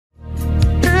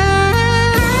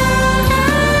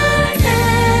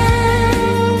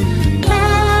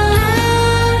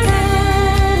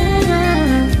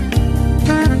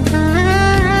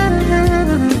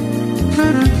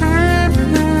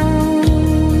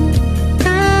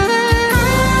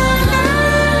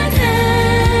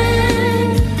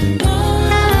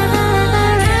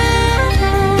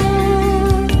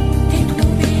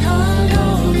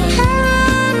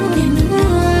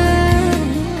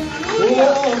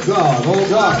God, oh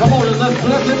God. Come on and let's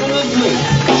bless him in this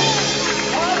place.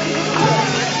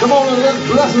 Come on and let's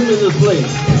bless him in this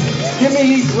place. Give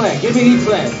me E flat, give me E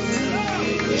flat.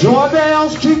 Joy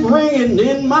bells keep ringing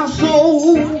in my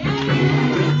soul. Joy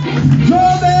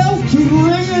bells keep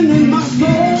ringing in my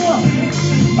soul.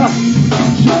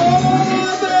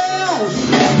 Joy bells,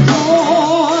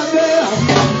 joy bells,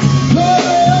 joy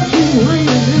bells keep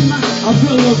ringing in my. I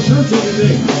feel a little churchy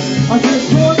today. I said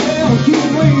joy bells keep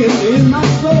ringing in my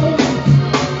soul.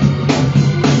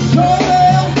 Joy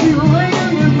bells keep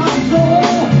ringing in my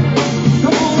soul.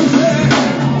 Come on, say,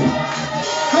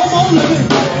 come on, let me.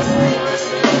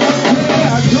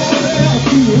 Yeah, joy bells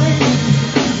keep ringing.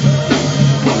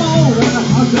 Come on,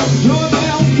 I said joy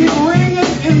bells keep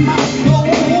ringing in my soul.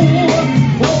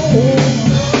 Oh,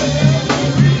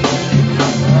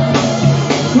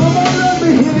 come on, let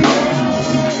me hit it.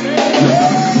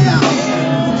 Yeah.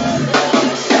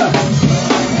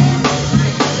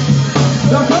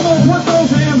 Now come on, put those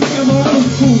hands together on the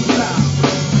school now.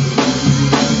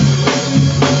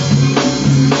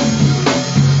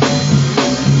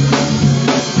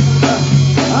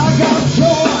 I got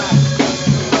joy.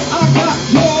 I got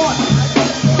joy.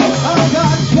 I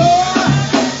got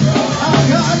joy. I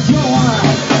got joy.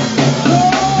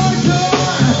 Joy,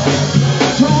 joy.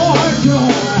 Joy,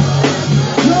 joy.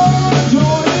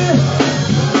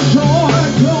 Joy,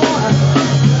 joy.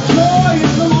 Joy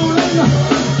in the morning.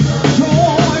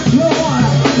 Joy, joy.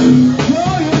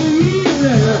 Joy in the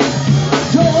evening.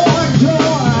 Joy,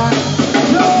 joy.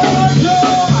 Joy,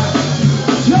 joy.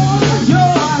 Joy,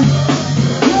 joy.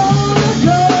 Joy,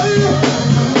 joy.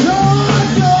 Joy,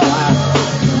 joy.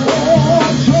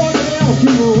 Oh, joy bells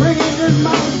keep ringing in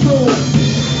my soul.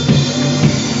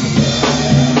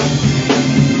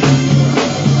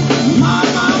 My.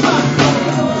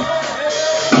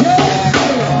 Yeah.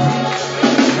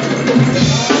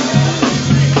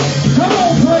 Come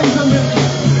on, praise him.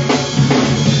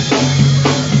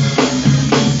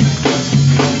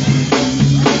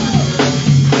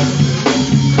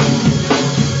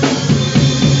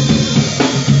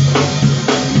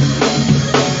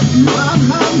 My.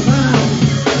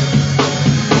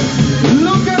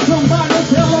 Look at somebody,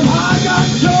 tell them I got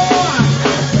joy.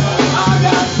 I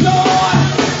got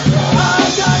joy.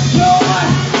 I got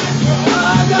joy.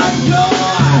 I got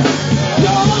joy.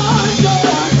 Joy,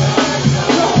 joy.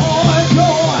 Joy,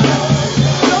 joy.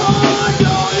 Joy,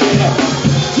 joy.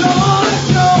 Joy,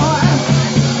 joy.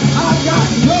 I got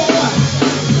joy.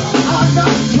 I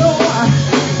got joy.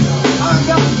 I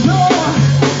got joy.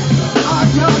 I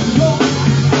got joy.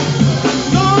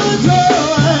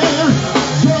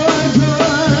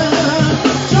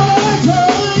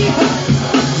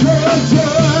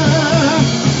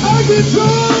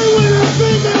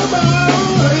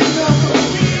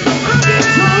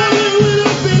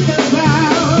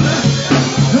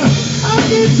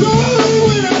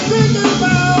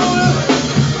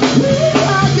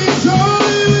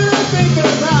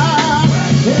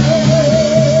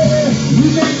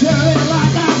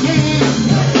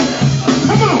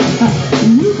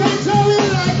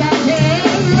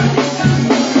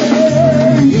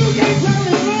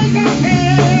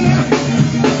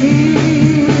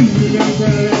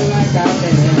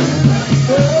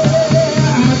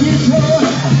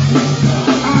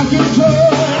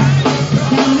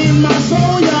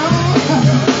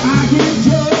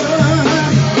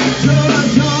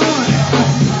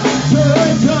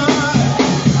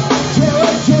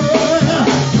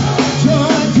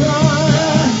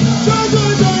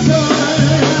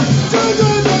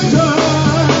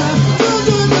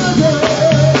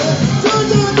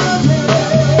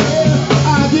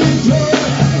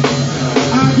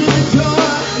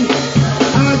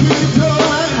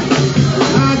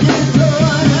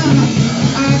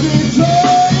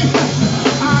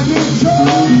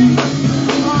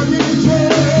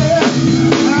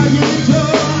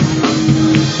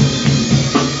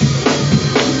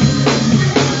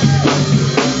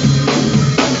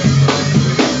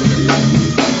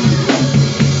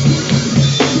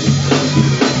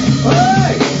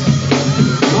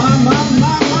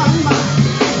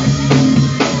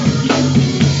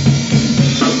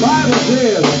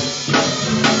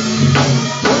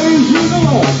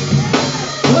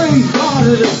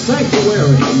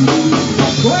 Sanctuary.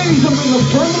 Praise him in the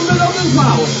firmament of his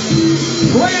power.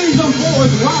 Praise him for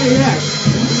his mighty acts.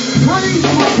 Praise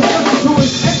him according to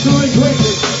his excellent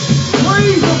greatness.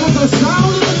 Praise him with the sound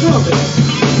of the trumpet.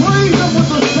 Praise him with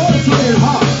the psaltery and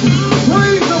harp.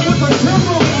 Praise him with the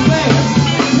timbrel and band.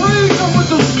 Praise him with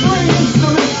the string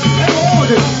instruments and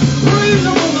organ. Praise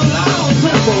him with the loud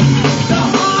cymbals, the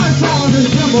high sound and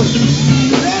cymbals.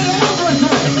 Let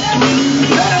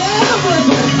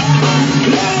everything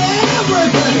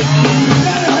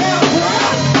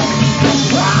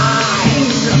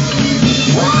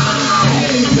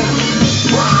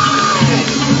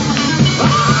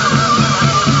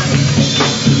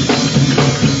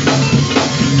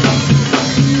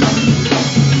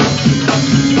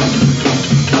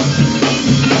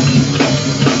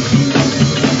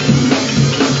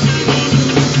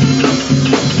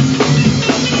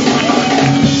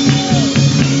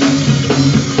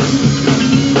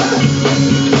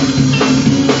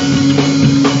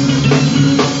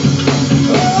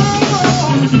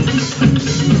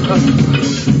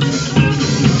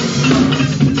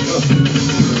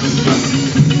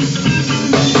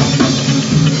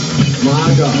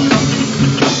God.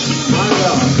 My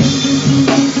God.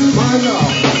 My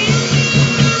God.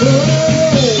 Oh,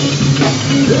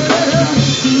 yeah.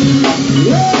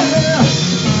 Yeah.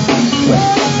 Oh.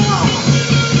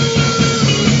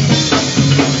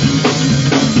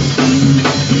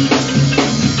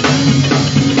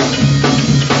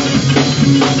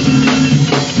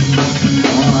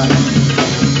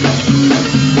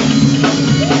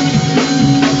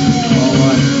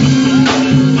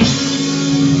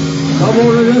 Come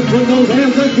on and let's put those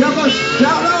hands together.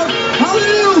 Shout out,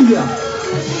 hallelujah.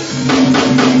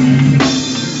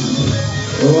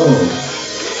 Oh.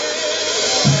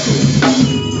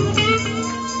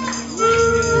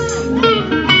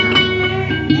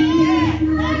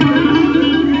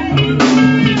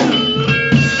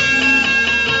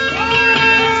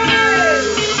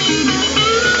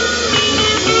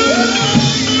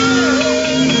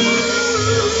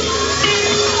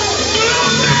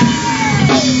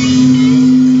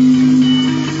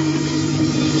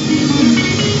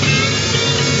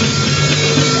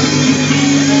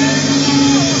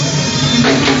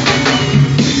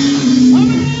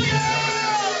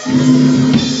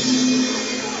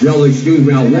 Y'all excuse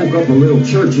me, I woke up a little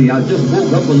churchy. I just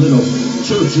woke up a little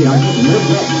churchy. I just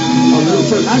woke up a little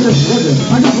churchy. I just wonder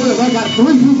if I got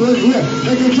 3 people in here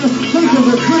that can just think of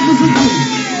the goodness of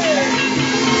Jesus.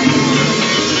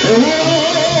 And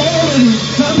all He's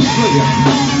done for you.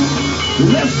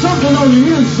 Let something on the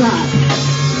inside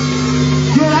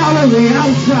get out on the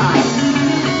outside.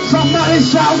 Somebody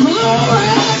shout glory!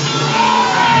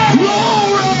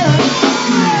 Glory!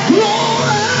 Glory!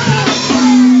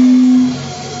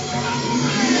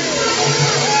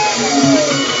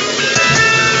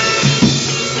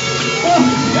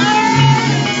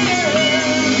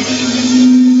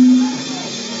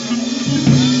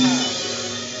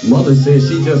 Mother said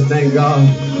she just thanked God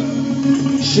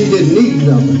she didn't need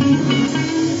nothing,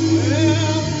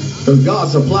 because God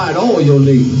supplied all your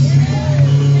needs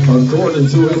according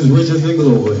to His riches and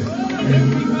glory.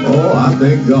 Oh, I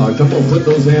thank God. Come on, put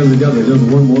those hands together just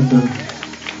one more time.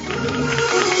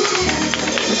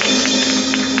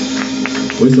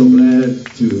 We're so glad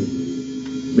to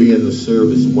be in the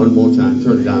service one more time.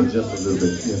 Turn it down just a little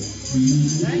bit. Yeah.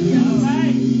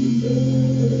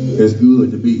 It's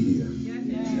good to be here.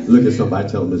 Look at somebody,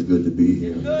 tell them it's good to be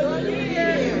here.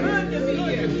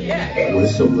 We're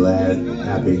so glad and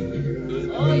happy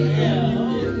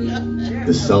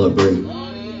to celebrate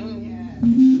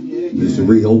this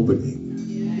reopening,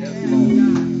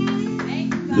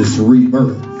 this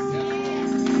rebirth,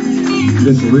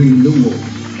 this renewal.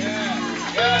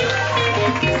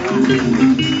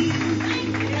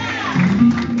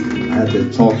 I've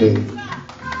been talking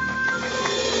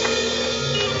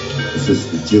to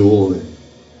Sister Jewel and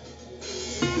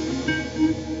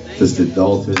Sister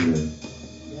Dalton, and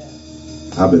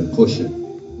I've been pushing.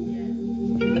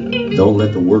 Don't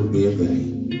let the work be in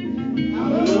vain.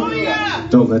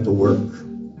 Don't let the work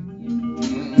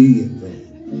be in vain.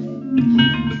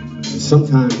 And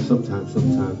sometimes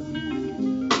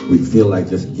we feel like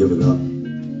just giving up.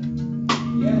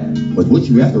 But what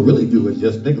you have to really do is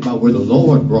just think about where the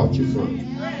Lord brought you from.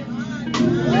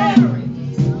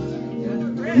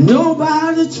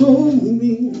 Nobody told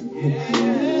me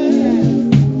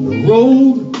the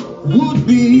road would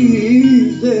be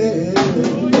easy.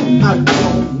 I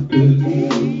don't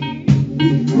believe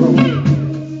wrong.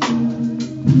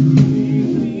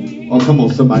 Oh, come on,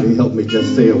 somebody help me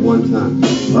just say it one time.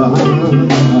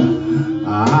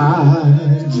 I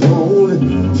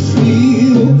don't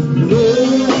feel no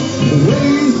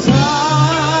waste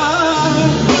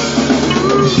time.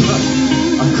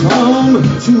 I come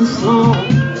too far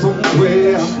from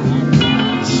where I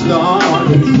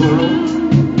started from.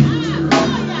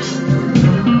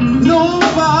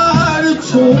 Nobody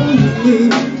told me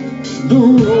the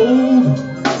road.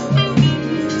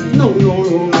 No,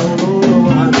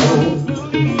 I know.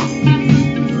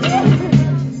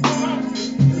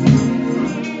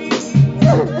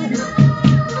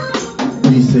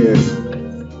 He said,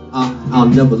 I'll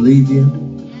never leave you.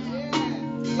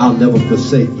 I'll never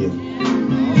forsake you.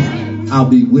 I'll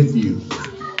be with you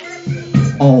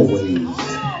always,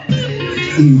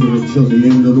 even until the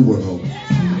end of the world.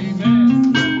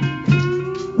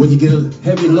 When you get a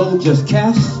heavy load, just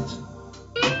cast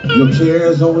your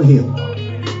cares on Him,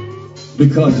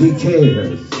 because He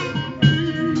cares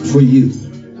for you.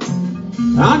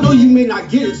 I know you may not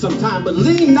get it sometime, but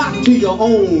lean not to your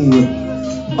own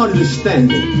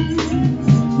understanding,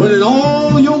 but in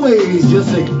all your ways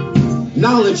just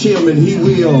acknowledge Him, and He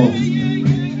will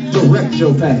direct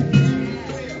your path.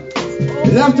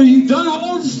 And after you've done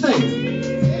all this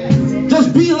thing,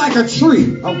 just be like a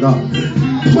tree. Oh God.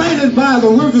 planted by the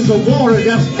rivers of water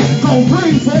that's going to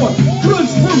bring forth good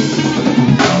fruit.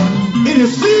 In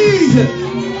its season,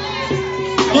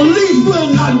 a leaf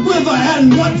will not wither,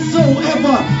 and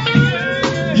whatsoever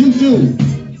you do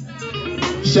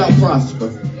shall prosper.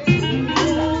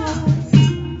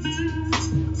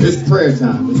 It's prayer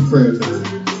time. It's prayer time.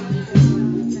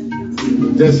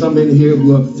 There's some in here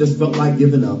who have just felt like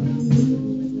giving up.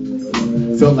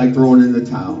 Felt like throwing in the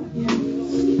towel.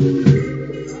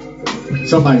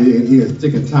 Somebody in here is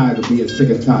sick and tired of being sick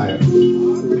and tired.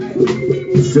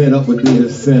 Fed up with being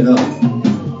fed up.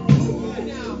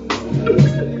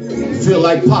 Feel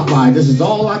like Popeye. This is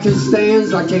all I can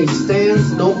stand. I can't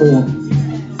stand no more.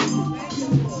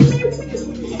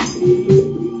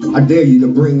 I dare you to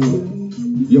bring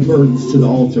your burdens to the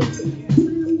altar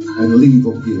and leave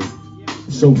them here.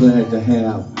 So glad to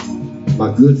have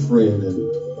my good friend and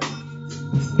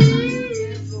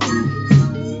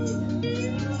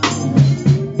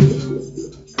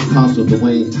Apostle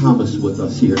Dwayne Thomas with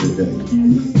us here today.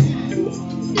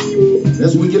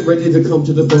 As we get ready to come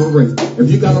to the throne ring. If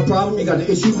you got a problem, you got an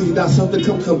issue, you got something,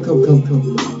 come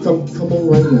on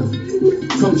right now.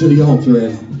 Come to the altar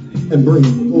and bring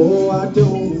it. Oh, I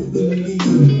don't believe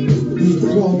He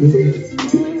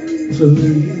promised to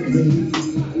leave me.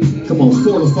 Come on,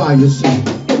 fortify yourself.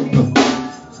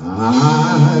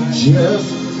 I just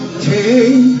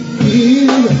can't give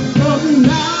up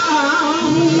now.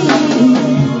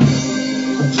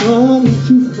 I've come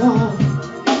too far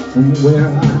from where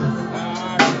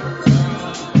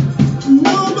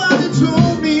nobody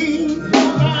told me.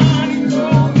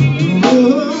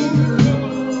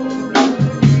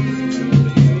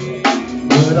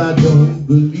 But I don't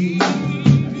believe.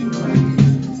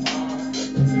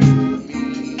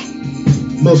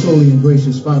 Most holy and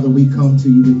gracious Father, we come to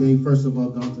you today, first of all,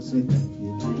 God, to say thank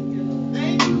you.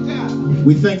 Thank you, God.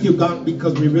 We thank you, God,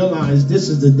 because we realize this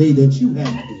is the day that you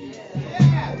have made.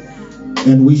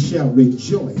 And we shall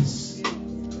rejoice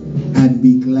and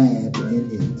be glad in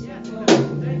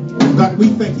it. God, we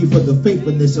thank you for the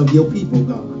faithfulness of your people,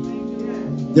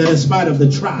 God. That in spite of the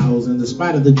trials and in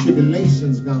spite of the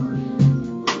tribulations, God,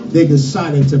 they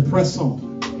decided to press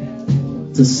on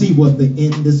to see what the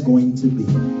end is going to be.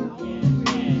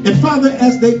 And Father,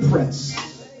 as they press,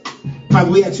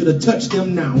 Father, we ask you to touch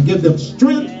them now. Give them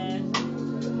strength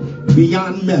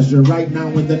beyond measure right now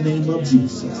in the name of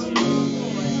Jesus.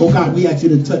 Oh God, we ask you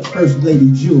to touch First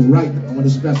Lady Jewel right now in a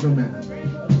special manner.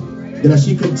 That as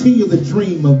she continue the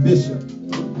dream of Bishop,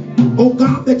 oh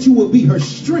God, that you will be her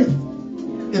strength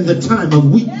in the time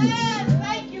of weakness.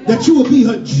 That you will be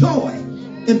her joy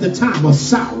in the time of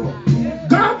sorrow.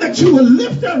 God, that you will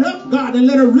lift her up, God, and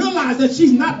let her realize that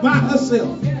she's not by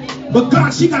herself. But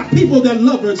God, she got people that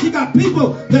love her. She got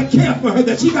people that care for her.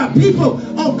 That she got people,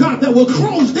 oh God, that will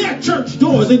close their church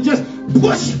doors and just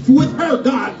push with her,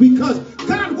 God. Because,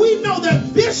 God, we know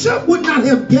that Bishop would not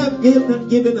have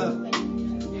given up.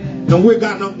 And we're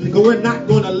not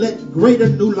going to let Greater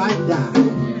New Life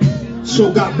die.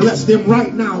 So, God, bless them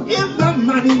right now in the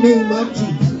mighty name of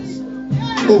Jesus.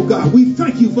 Oh, God, we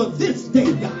thank you for this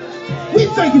day, God. We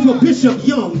thank you for Bishop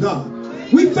Young, God.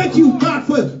 We thank you, God,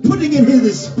 for putting in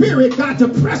his spirit, God, to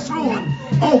press on,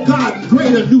 oh God,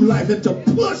 Greater New Life and to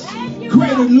push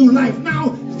Greater New Life. Now,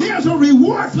 there's a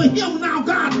reward for him now,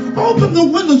 God. Open the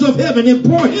windows of heaven and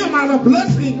pour him out a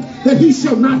blessing that he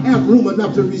shall not have room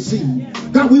enough to receive.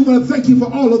 God, we want to thank you for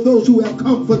all of those who have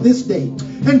come for this day.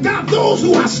 And God, those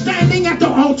who are standing at the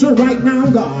altar right now,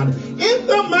 God, in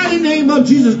the mighty name of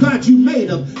Jesus, God, you made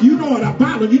them. You know what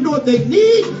about them. You know what they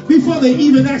need before they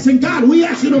even ask. And God, we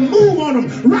ask you to move on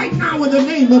them right now in the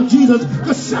name of Jesus,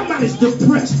 because somebody's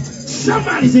depressed.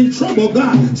 Somebody's in trouble,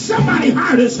 God. Somebody's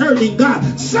heart is hurting,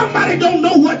 God. Somebody don't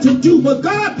know what to do. But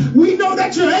God, we know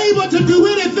that you're able to do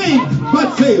anything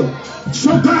but fail.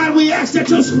 So God, we ask that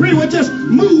your spirit would just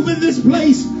move in this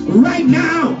place right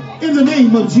now in the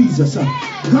name of Jesus.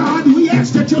 God, we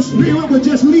ask that your spirit would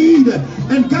just lead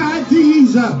and guide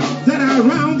these that are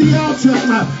around the altar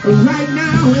right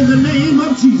now in the name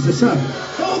of Jesus.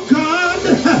 Oh God,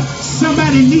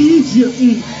 somebody needs you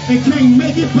and can't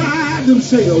make it by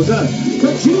themselves.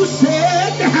 But you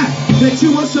said that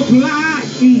you will supply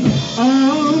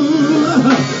all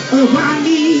of our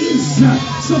needs.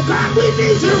 So God, we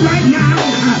need you right now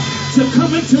to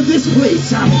come into this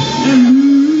place and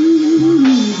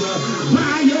move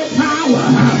by your power,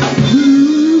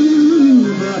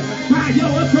 move by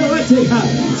your authority.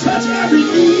 Touch every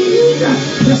need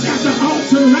that's at the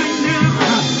altar right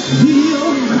now.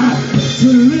 Heal,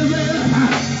 deliver,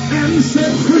 and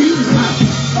set free.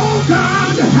 Oh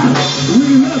God, we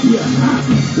love you,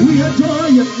 we adore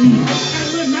you, and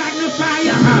we magnify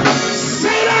you.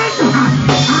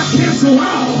 Satan,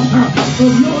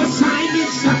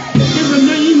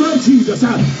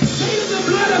 Satan, the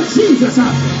blood of Jesus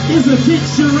is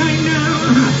against you right now.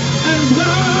 And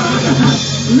God,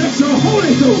 let your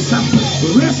Holy Ghost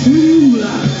rest, rule,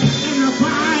 and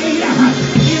abide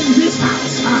in this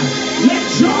house. Let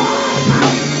joy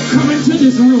come into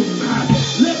this room.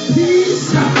 Let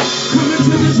peace come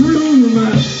into this room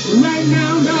right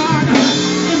now, God,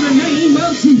 in the name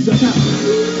of Jesus.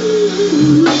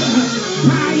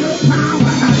 By your power,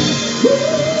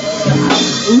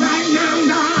 right now,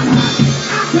 God,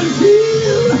 I can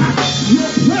feel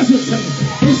your presence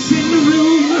is in the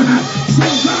room. So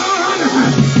God,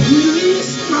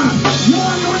 release your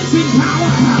anointing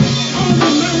power on the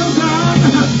man of God.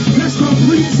 Let's go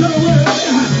preach your word.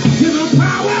 Give him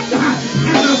power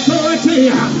and authority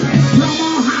from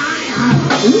on high.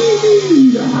 We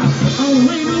need a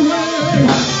rainy word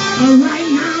right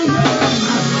now,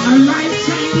 a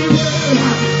life-changing word,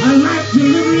 a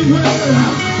life-delivering word.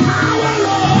 Power,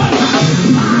 Lord,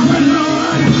 power,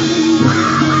 Lord,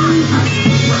 power,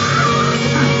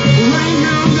 right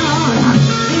now, God,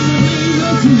 in the name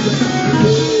of Jesus.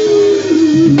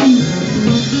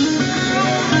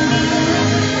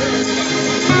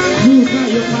 Move by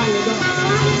your power, God.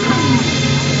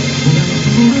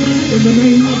 In the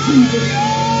name of Jesus.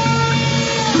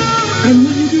 And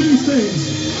when you do these things,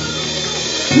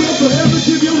 we'll forever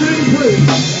give your name praise.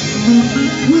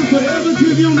 We'll forever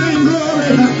give your name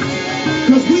glory.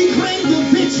 Because we claim the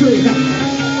victory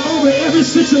over every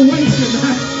situation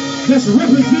that's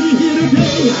represented here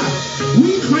today.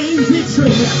 We claim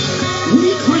victory.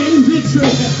 We claim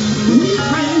victory. We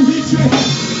claim victory.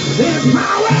 There's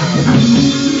power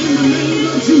in the name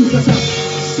of Jesus.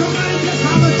 Somebody just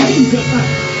holler Jesus.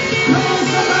 Come on,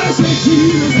 somebody say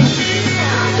Jesus.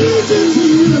 I need you,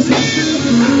 Jesus. I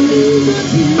need you,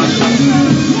 Jesus.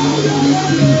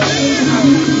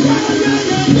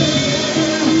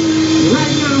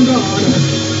 Right now, God,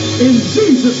 in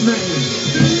Jesus' name,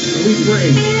 we pray.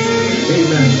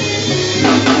 Amen.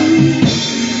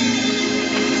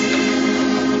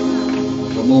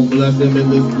 Come on, bless him in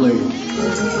this place.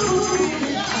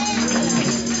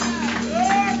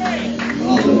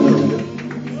 Hallelujah.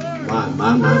 My.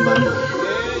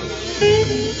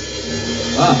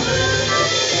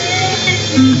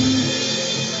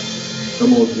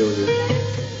 Come on, Junior.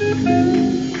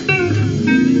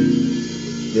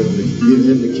 Give him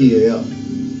the key of F.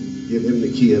 Give him the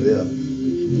key of F.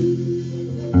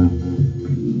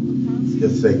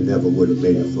 This thing never would have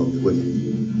made it from me, would it?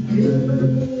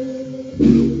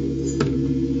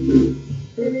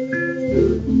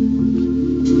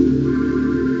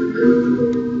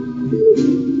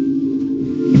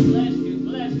 Bless you.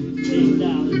 Sing,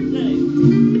 darling. Sing.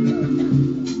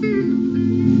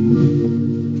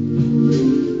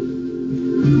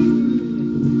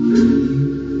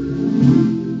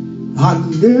 I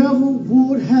never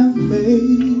would have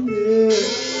made it.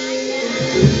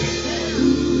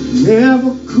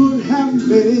 Never could have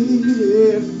made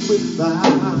it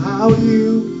without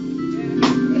you.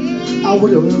 I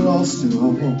would have lost it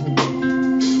all.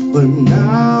 But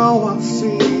now I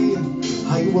see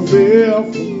how you were there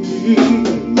for me.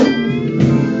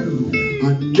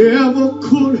 I never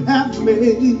could have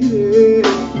made it.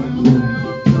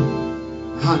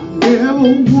 I never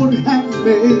would have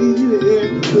made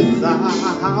it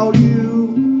without you.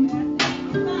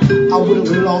 I would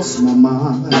have lost my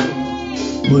mind.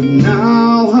 But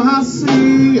now I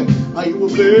see how you were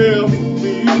there for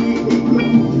me.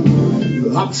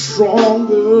 I'm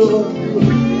stronger,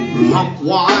 I'm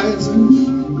wiser,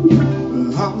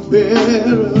 I'm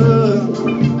better,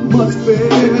 much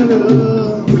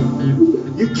better.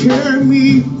 You carry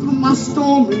me through my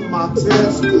storm and my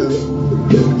test.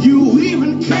 You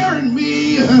even carried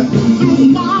me through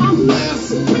my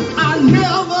mess. I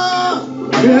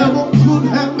never could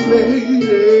have made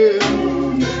it.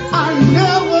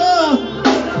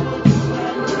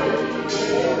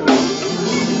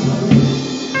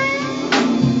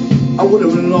 I would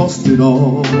have lost it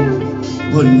all.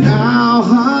 But now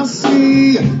I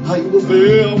see how you were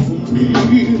there for me.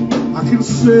 I can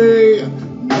say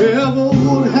never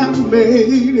would have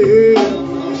made it.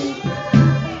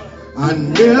 I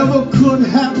never could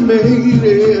have made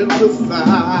it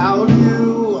without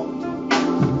you.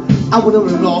 I would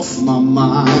have lost my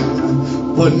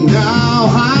mind. But now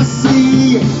I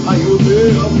see how you were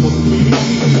there for me.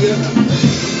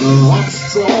 I'm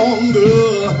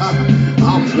stronger,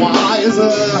 I'm wiser,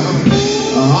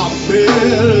 I'm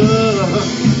better,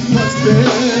 much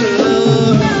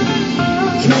better.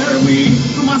 Carry me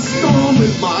through my storm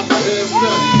and my test.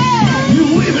 You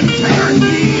even carry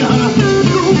me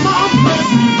through my mess.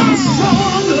 I'm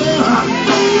stronger,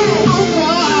 I'm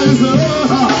wiser,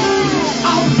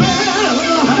 I'm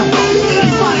better.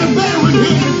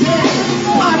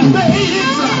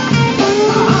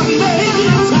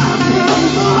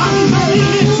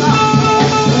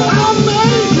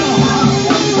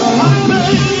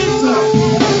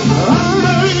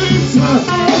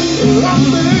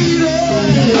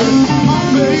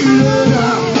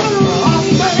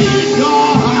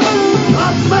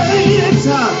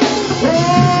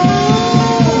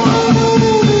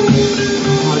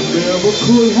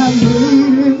 could have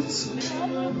made it.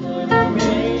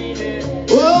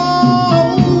 Oh,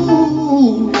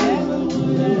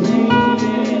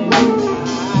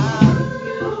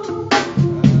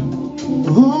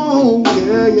 oh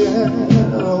yeah, yeah.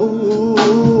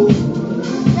 Oh,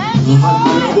 I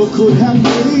never could have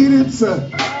made it.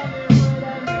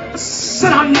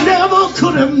 Said I never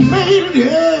could have made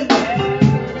it.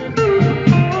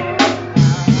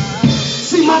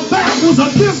 See, my back was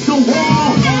against the wall.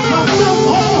 I felt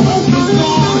all hope was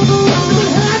gone. If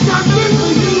it had not been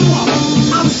for you,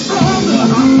 I'm stronger,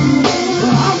 I'm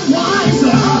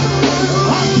wiser,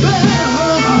 I'm better,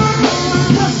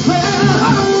 much better.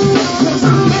 'Cause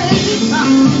I made it, I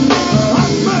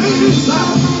made it, I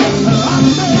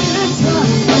made it,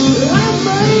 I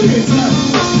made it,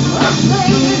 I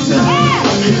made it.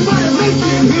 Anybody make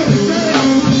it here today?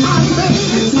 I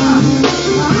made it, I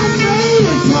made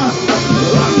it,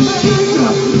 I made it.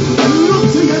 Look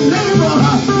to your neighbor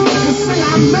and say,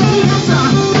 I made it, I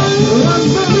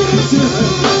made it, I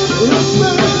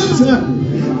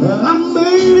made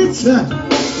it, I made it,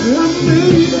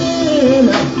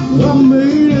 I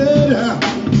made it,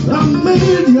 I made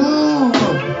it, y'all.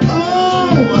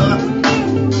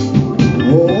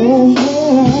 Oh,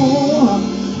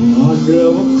 I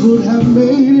never could have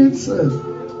made it.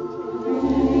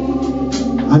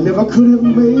 I never could have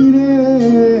made it.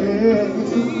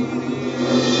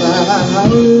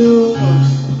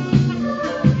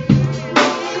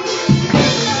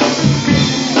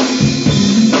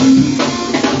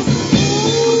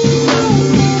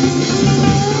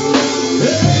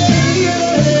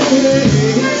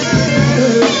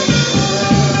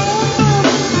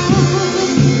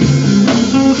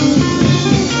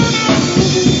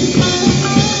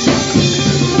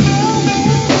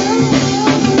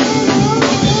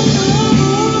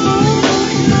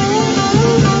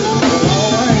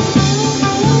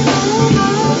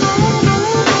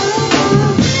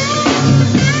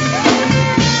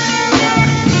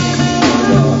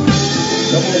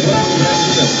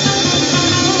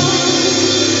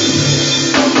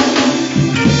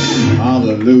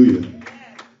 Hallelujah.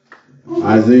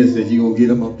 Isaiah said you're going to get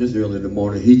him up this early in the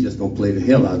morning. He's just going to play the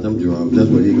hell out of them drums. That's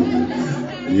what he's going to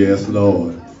do. Yes,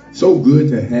 Lord. So good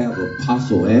to have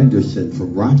Apostle Anderson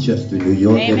from Rochester, New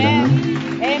York. Amen.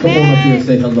 Come on up here and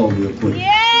say hello real quick.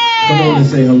 Yes. Come on and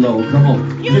say hello. Come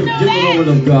on. Give the woman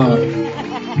of God.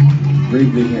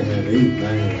 Great big hand. Amen.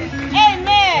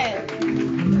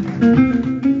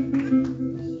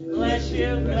 Bless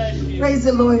you, bless you. Praise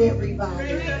the Lord, everybody.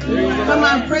 Come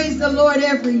on, praise the Lord,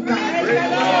 everybody.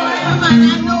 Come on,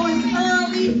 I know it's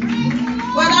early,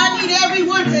 but I need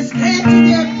everyone to stand to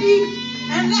their feet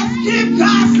and let's give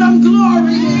God some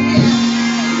glory in here.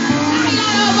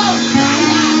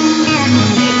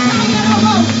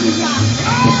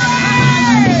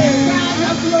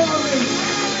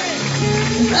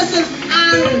 Such an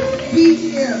honor to be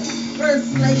here, First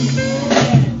Lady.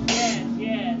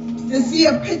 To see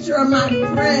a picture of my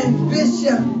friend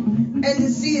Bishop and to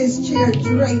see his chair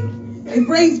draped. It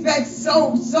brings back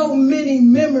so many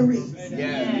memories.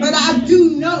 But I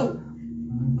do know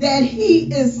that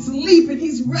he is sleeping.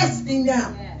 He's resting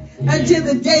now until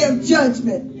the day of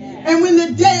judgment. And when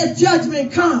the day of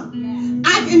judgment comes,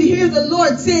 I can hear the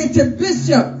Lord saying to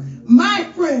Bishop, my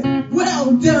friend,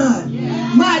 well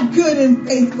done, my good and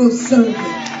faithful servant.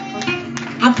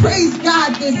 I praise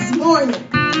God this morning.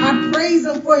 I praise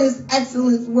him for his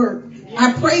excellent work.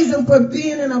 I praise him for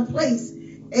being in a place.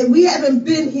 And we haven't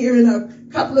been here in a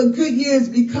couple of good years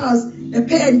because the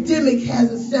pandemic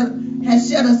has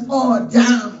shut us all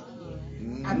down.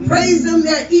 I praise him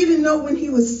that even though when he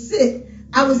was sick,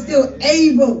 I was still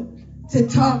able to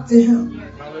talk to him.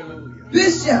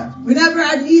 Bishop, whenever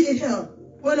I needed him,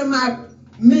 one of my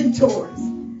mentors.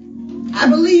 I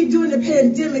believe during the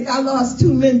pandemic, I lost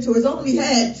 2 mentors. Only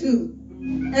had 2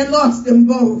 and lost them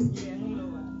both.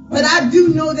 But I do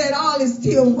know that all is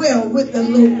still well with the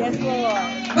Lord.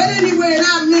 But anyway, in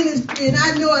our ministry, and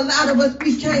I know a lot of us,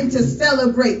 we came to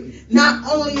celebrate not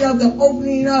only of the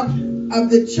opening up of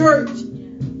the church,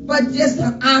 but just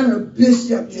to honor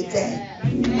Bishop today.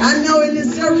 I know in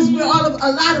this service, a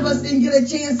lot of us didn't get a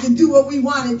chance to do what we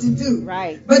wanted to do.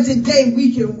 Right. But today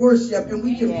we can worship and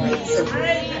we can praise him.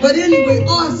 But anyway,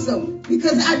 also,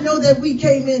 because I know that we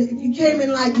came in, if you came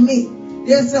in like me,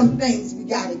 there's some things we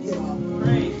got to get off.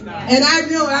 And I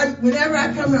know whenever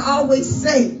I come, I always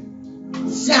say,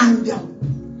 Shando.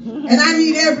 And I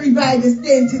need everybody to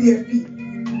stand to their feet.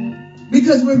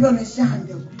 Because we're going to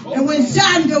Shando. And when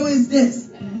Shando is this,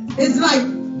 it's like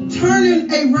turning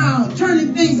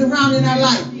things around in our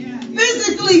life.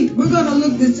 Physically, we're going to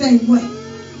look the same way.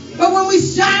 But when we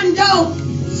Shando,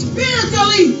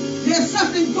 spiritually, there's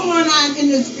something going on in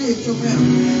the spiritual realm.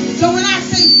 So when I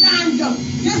say Shando,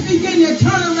 just begin to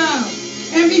turn around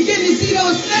and begin to see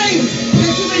those things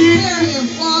that you've been carrying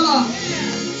fall off.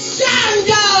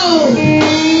 Shando!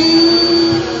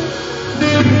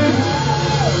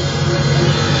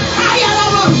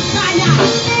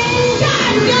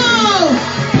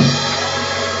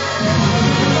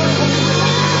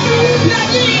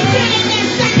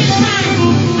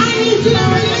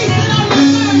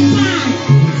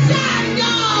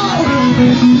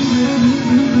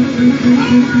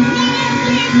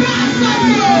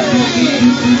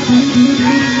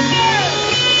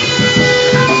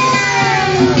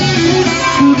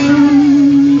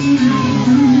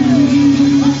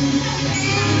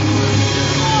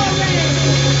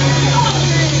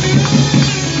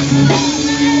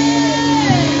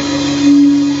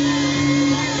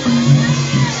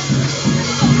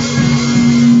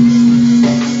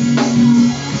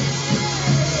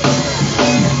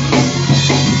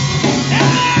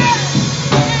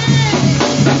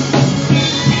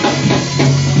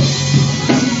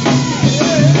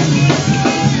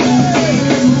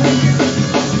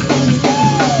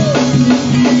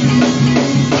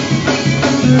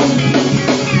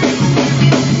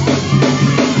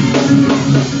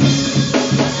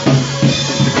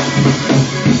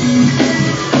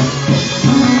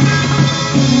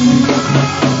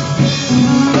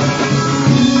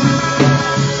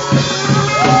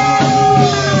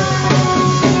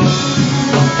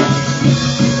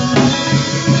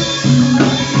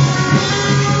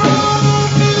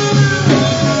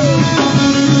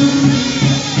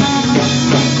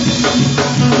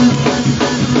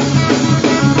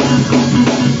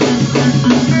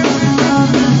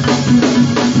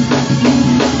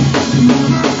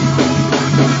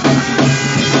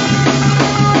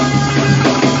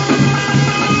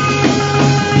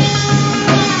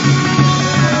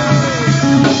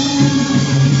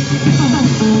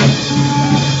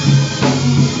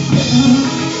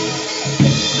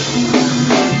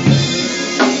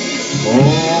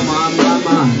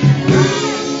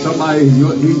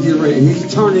 He's getting ready.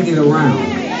 He's turning it around.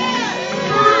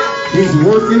 He's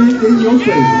working it in your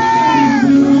favor.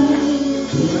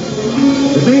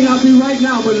 It may not be right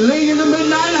now, but late in the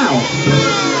midnight hour,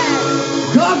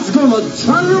 God's going to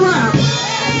turn it around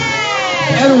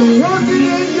and work it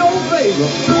in your favor.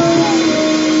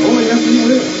 Oh, yes, He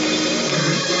will.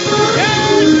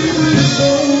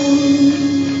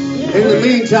 In the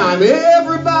meantime,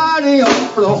 everybody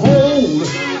ought to hold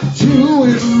to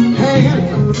His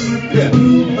hand. Yeah.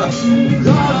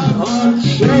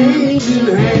 God's unchanging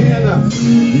hand.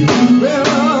 You better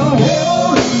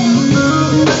hold it.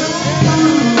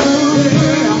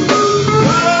 Yeah.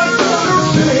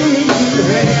 God's unchanging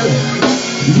hand.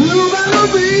 You better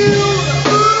feel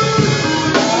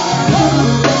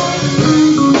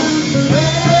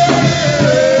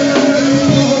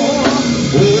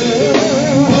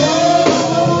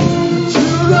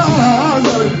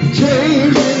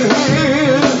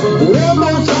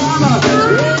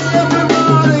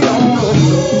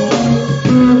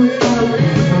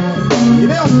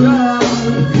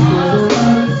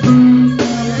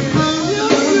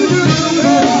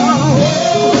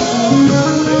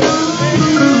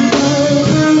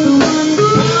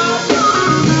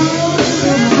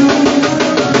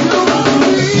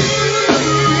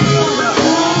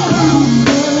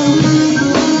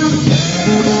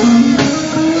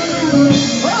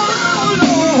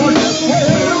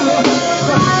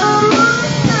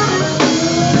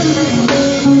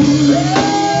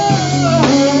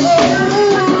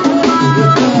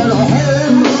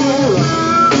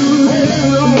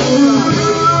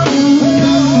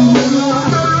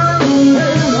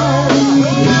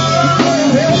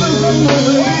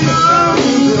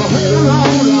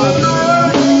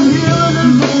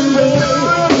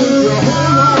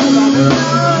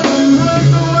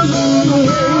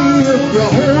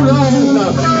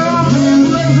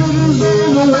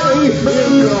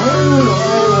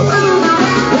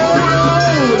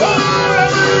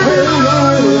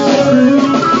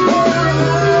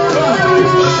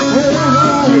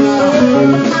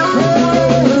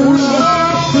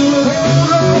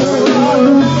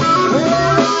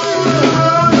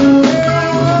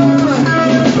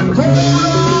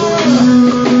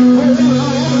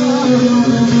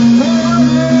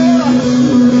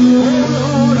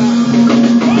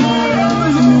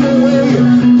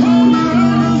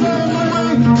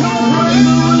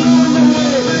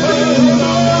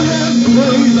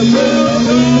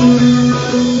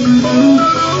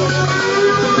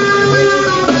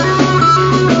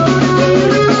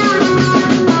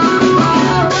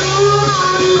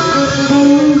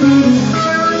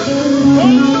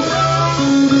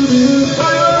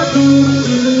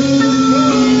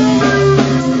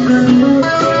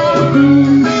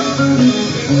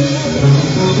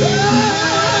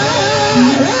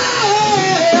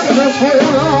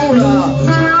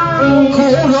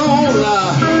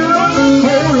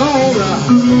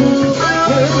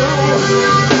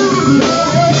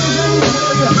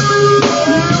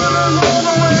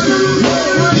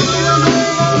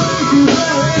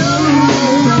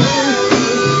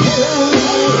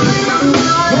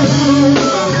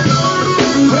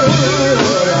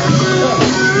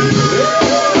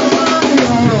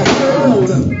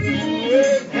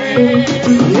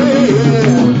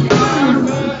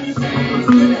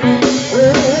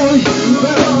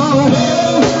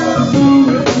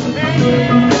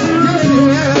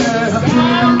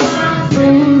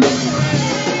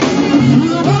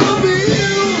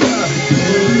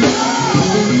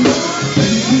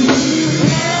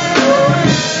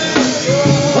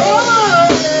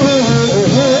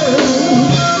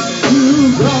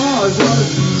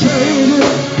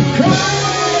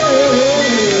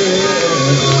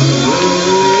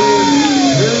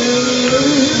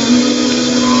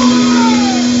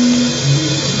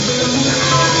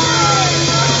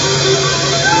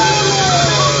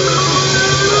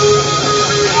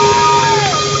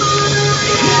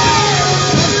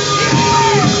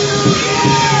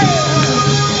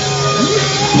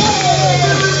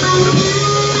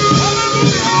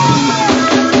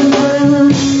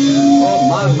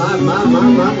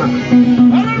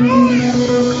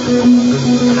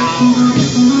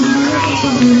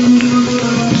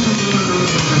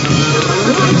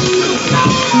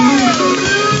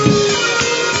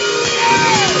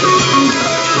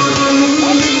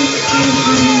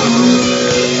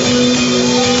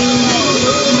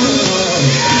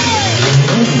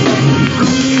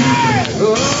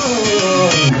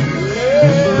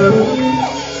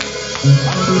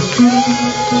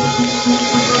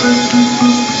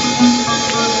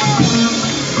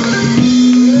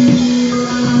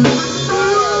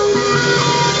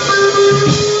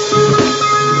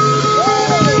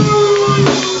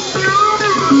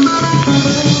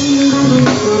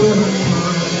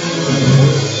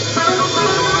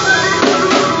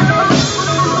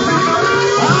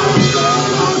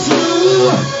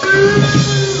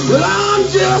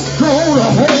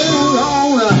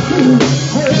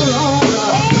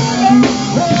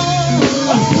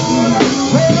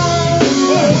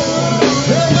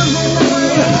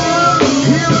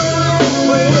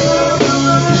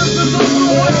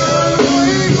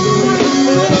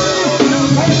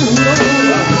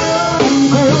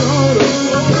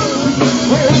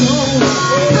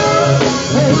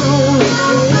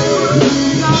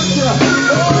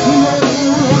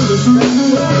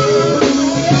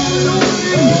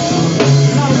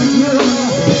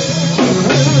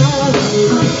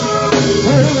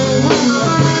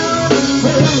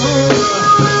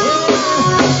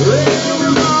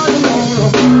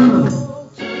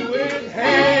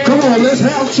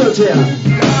church here.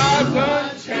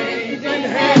 God's unchanging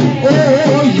hand.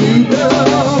 Oh, you better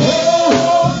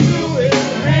hold to his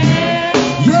hand.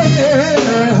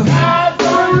 yeah.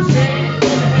 God's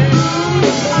unchanging hand.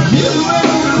 You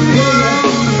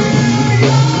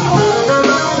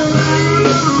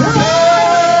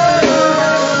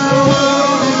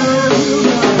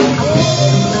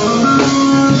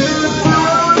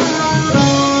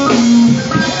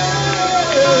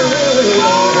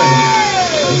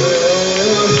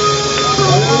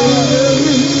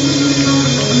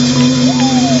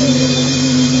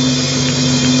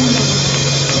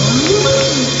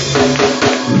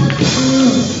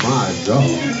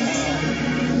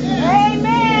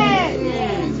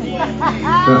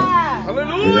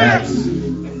in Acts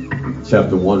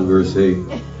chapter 1 verse 8.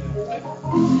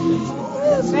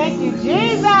 Thank you,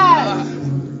 Jesus.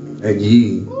 And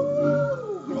ye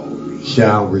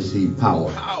shall receive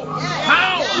power.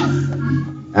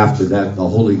 After that, the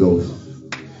Holy Ghost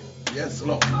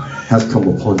has come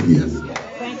upon you.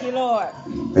 Thank you, Lord.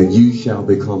 And you shall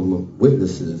become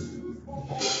witnesses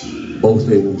both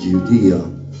in Judea,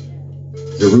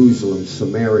 Jerusalem,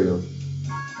 Samaria,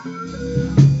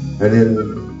 and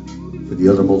in to the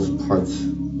uttermost parts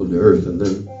of the earth. And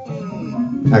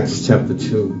then Acts chapter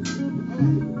 2.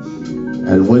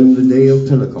 And when the day of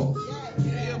Pentecost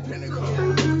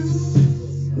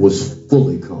was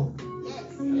fully come,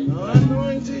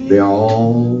 they are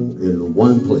all in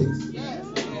one place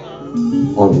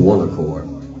on one accord.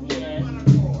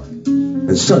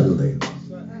 And suddenly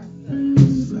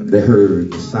they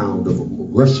heard the sound of a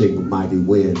rushing mighty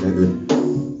wind, and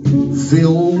it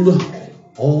filled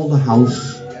all the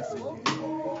house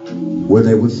where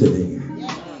they were sitting.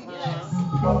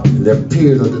 And there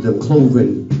appeared unto them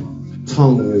cloven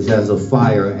tongues as of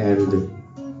fire, and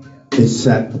it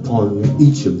sat upon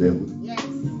each of them.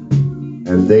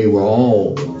 And they were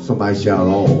all, somebody shout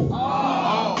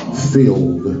all,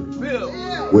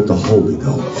 filled with the Holy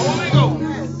Ghost.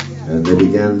 And they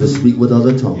began to speak with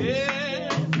other tongues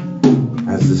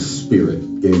as the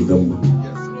Spirit gave them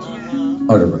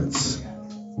utterance.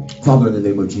 Father, in the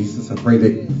name of Jesus, I pray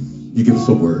that you give us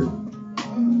a word,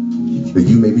 that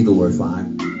you may be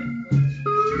glorified,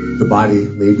 the body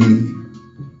may be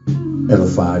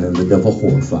edified, and the devil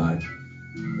horrified.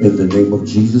 In the name of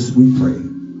Jesus we pray.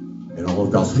 And all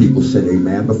of God's people said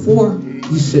amen. Before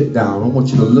you sit down, I want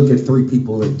you to look at three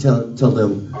people and tell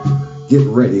them, get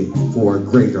ready for a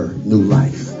greater new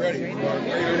life.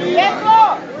 Yes,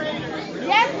 Lord.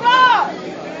 Yes, Lord.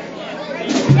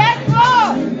 Yes,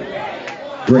 Lord.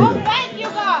 Greater. Oh, thank you,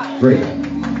 God. Greater.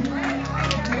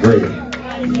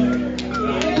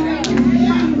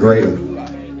 Greater.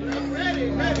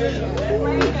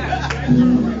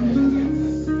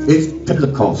 It's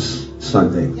Pentecost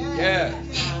Sunday. Yeah.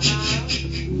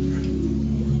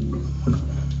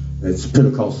 It's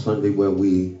Pentecost Sunday where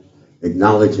we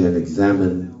acknowledge and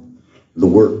examine the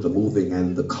work, the moving,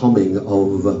 and the coming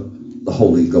of the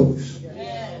Holy Ghost.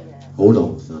 Hold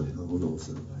on, son.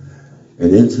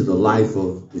 And into the life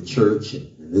of the church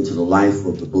and into the life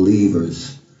of the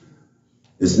believers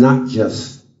is not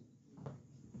just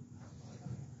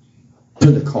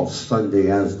Pentecost Sunday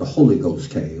as the Holy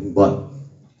Ghost came, but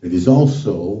it is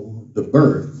also the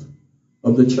birth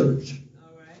of the church.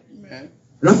 Amen.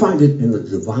 And I find it in a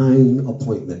divine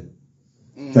appointment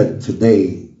that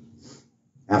today,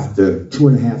 after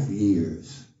 2.5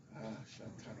 years,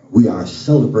 we are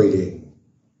celebrating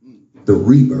the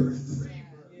rebirth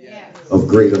of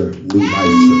Greater New Life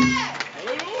Church.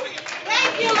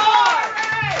 Thank you, Lord.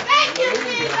 Thank you,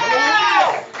 Jesus.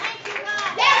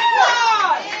 Yes,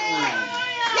 Lord.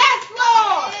 Yes,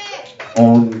 Lord.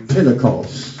 On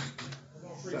Pentecost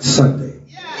Sunday.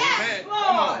 Yes,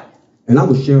 Lord. And I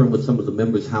was sharing with some of the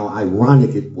members how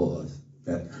ironic it was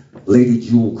that Lady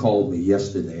Jewel called me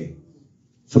yesterday.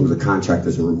 Some of the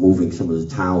contractors were removing some of the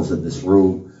tiles in this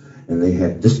room, and they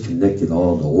had disconnected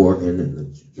all the organ, and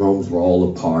the drums were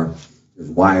all apart. There's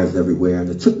wires everywhere. And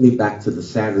it took me back to the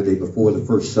Saturday before the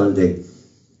first Sunday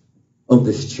of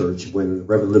this church when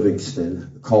Reverend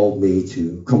Livingston called me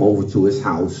to come over to his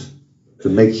house to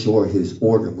make sure his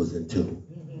organ was in tune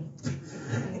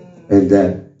and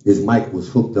that his mic was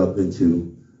hooked up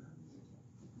into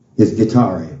his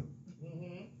guitar amp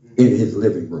in his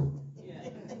living room.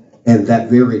 And that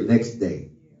very next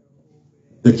day,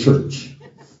 the church,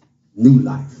 New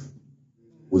Life,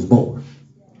 was born.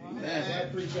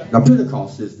 Now,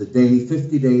 Pentecost is the day,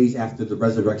 50 days after the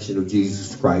resurrection of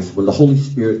Jesus Christ, when the Holy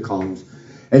Spirit comes.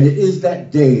 And it is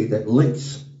that day that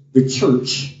links the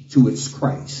church to its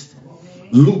Christ.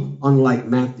 Luke, unlike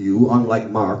Matthew, unlike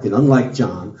Mark, and unlike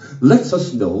John, lets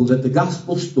us know that the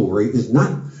gospel story is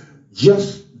not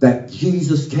just that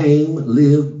Jesus came,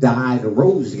 lived, died, and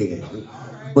rose again.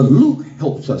 But Luke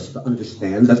helps us to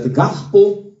understand that the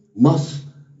gospel must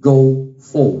go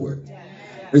forward.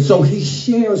 And so he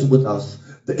shares with us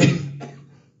the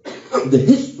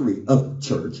history of the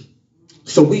church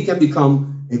so we can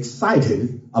become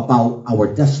excited about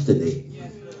our destiny.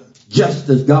 Just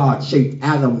as God shaped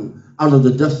Adam out of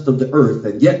the dust of the earth,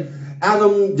 and yet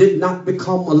Adam did not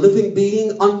become a living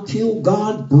being until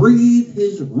God breathed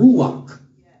his ruach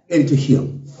into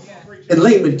him. In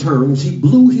layman terms, he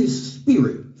blew his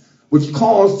spirit, which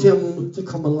caused him to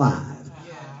come alive.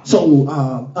 So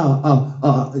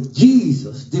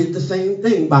Jesus did the same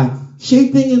thing by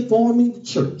shaping and forming the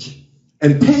church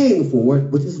and paying for it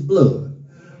with his blood.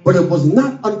 But it was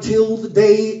not until the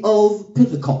day of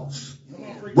Pentecost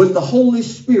when the Holy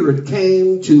Spirit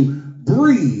came to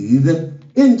breathe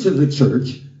into the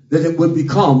church that it would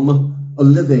become a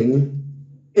living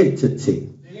entity.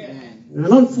 And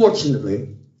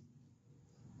unfortunately,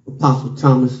 Apostle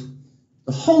Thomas,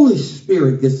 the Holy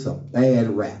Spirit gets a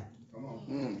bad rap.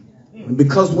 And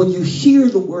because when you hear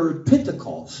the word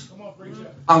Pentecost,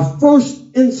 our first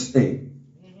instinct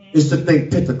is to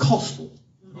think Pentecostal.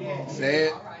 Say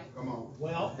it.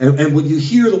 And when you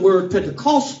hear the word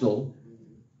Pentecostal,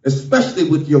 especially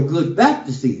with your good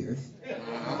Baptist ears,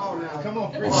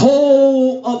 a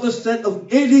whole other set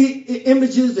of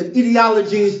images and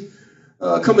ideologies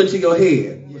come into your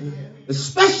head.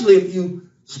 Especially if you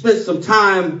spend some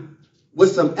time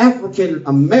with some African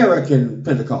American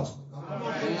Pentecostals.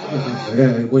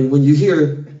 When you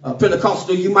hear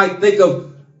Pentecostal, you might think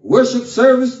of worship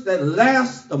service that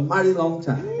lasts a mighty long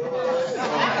time.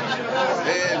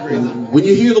 When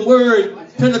you hear the word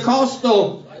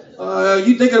Pentecostal,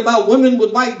 you thinking about women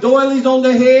with white doilies on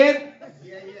their head,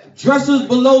 dresses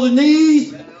below the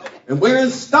knees, and wearing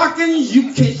stockings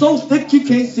so thick you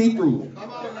can't see through them.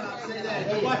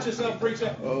 Watch yourself, preacher.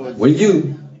 When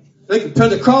you think of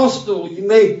Pentecostal, you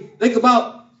may think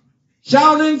about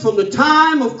shouting from the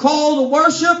time of call to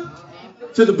worship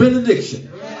to the benediction.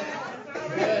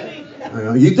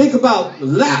 You think about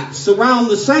laps around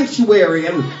the sanctuary,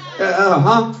 and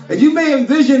you may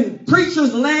envision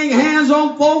preachers laying hands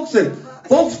on folks and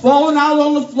folks falling out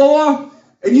on the floor.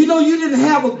 And you know, you didn't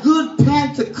have a good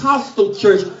Pentecostal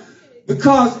church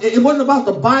because it wasn't about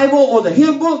the Bible or the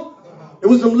hymn book. It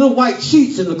was them little white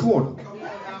sheets in the corner.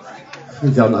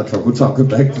 Y'all not talking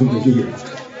back to me here.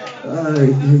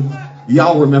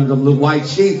 Y'all remember them little white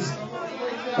sheets?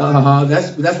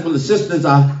 That's when the sisters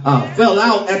fell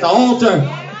out at the altar,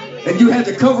 and you had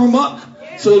to cover them up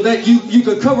so that you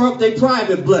could cover up their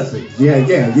private blessings. Yeah.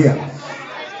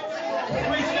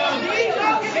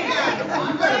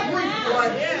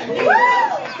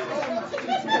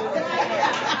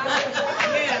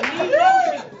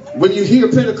 When you hear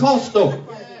Pentecostal,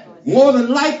 more than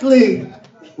likely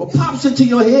what pops into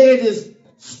your head is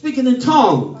speaking in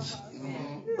tongues.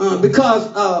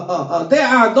 Because there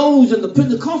are those in the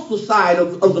Pentecostal side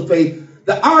of the faith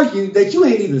that argue that you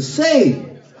ain't even saved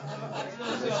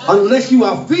unless you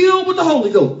are filled with the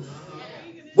Holy Ghost,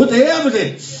 with the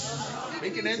evidence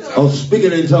of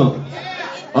speaking in tongues.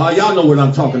 Y'all know what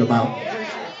I'm talking about.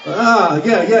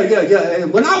 Yeah.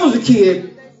 And when I was a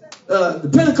kid, the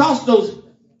Pentecostals,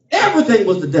 everything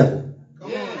was the devil.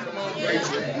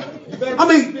 I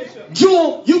mean,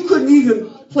 Jewel, you couldn't even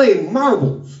play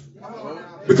marbles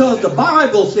because the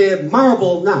Bible said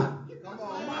marble not. Come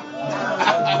on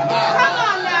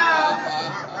now.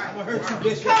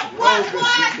 What?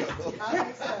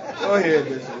 Go ahead,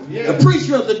 Bishop. The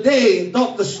preacher of the day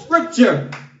thought the scripture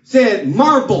said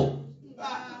marble.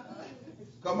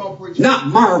 Come on, preacher. Not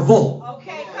marvel.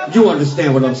 Okay, You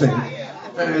understand what I'm saying?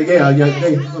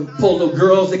 They poor little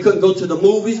girls, they couldn't go to the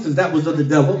movies because that was of the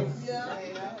devil.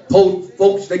 Poor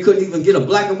folks, they couldn't even get a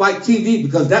black and white TV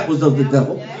because that was of the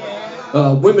devil.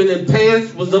 Women in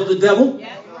pants was of the devil.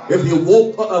 If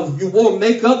you wore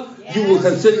makeup, you were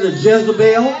considered a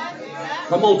Jezebel.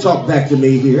 Come on, talk back to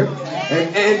me here.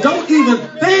 And don't even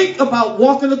think about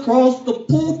walking across the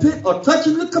pulpit or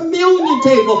touching the communion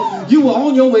table. You were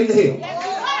on your way to hell.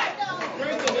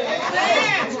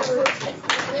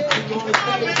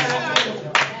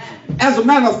 As a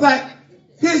matter of fact,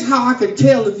 here's how I can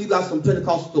tell if you got some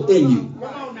Pentecostal in you.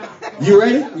 You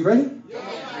ready? You ready?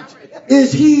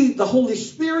 Is he the Holy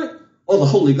Spirit or the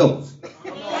Holy Ghost?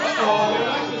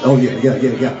 Oh, yeah.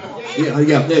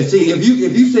 See, if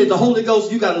you said the Holy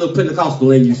Ghost, you got a little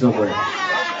Pentecostal in you somewhere.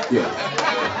 Yeah.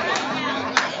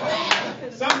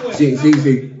 See.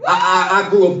 I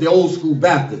grew up the old school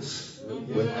Baptist,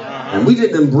 and we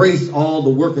didn't embrace all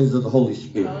the workings of the Holy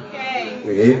Spirit.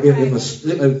 If a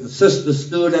sister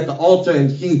stood at the altar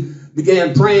and she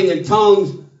began praying in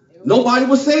tongues, nobody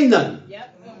would say nothing.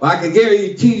 But I can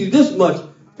guarantee you this much: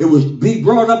 it would be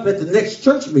brought up at the next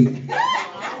church meeting.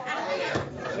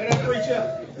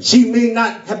 She may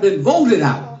not have been voted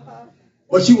out,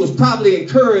 but she was probably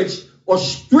encouraged or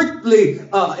strictly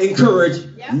encouraged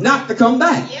not to come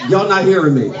back. Y'all not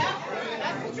hearing me?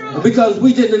 Because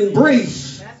we didn't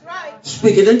embrace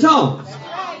speaking in tongues.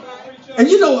 And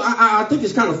you know, I think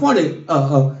it's kind of funny,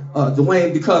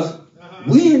 Dwayne, because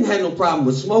we didn't have no problem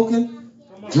with smoking,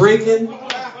 drinking.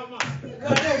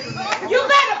 You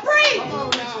better preach.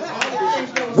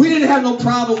 We didn't have no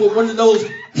problem with one of those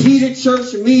heated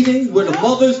church meetings where the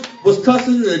mothers was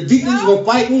cussing and the deacons were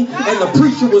fighting and the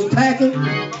preacher was packing.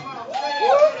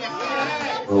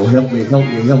 Oh, help me. Come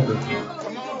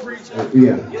on, preacher.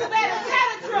 Yeah. You better tell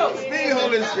the truth. Speak,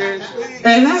 Holy Spirit.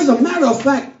 And as a matter of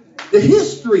fact, the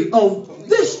history of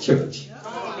this church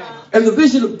and the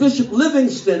vision of Bishop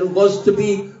Livingston was to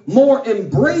be more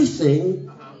embracing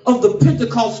of the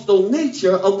Pentecostal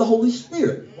nature of the Holy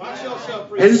Spirit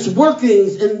and its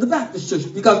workings in the Baptist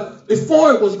church. Because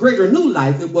before it was Greater New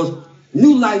Life, it was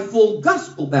New Life Full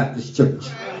Gospel Baptist Church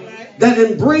that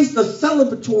embraced a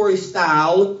celebratory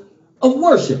style of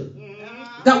worship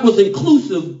that was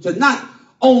inclusive to not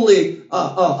only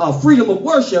freedom of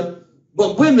worship,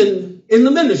 but women in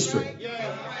the ministry.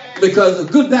 Because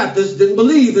the good Baptists didn't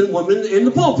believe in women in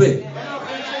the pulpit.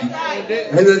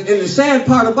 And the sad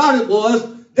part about it was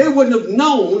they wouldn't have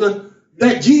known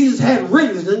that Jesus had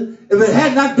risen if it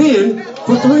had not been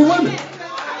for 3 women.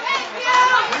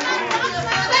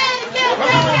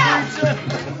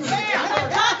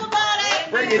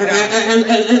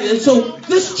 And so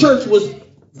this church was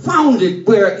founded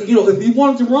where, you know, if you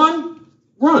wanted to run.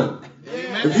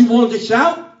 If you wanted to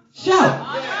shout.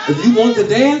 If you wanted to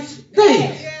dance.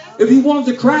 If you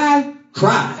wanted to cry.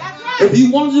 If you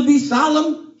wanted to be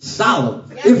solemn. solemn.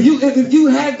 If you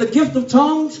had the gift of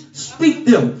tongues, speak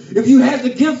them. If you had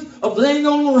the gift of laying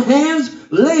on hands,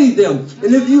 lay them.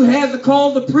 And if you had the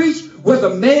call to preach, whether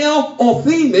male or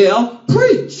female,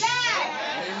 preach.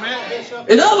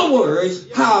 In other words,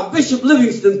 how Bishop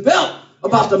Livingston felt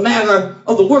about the matter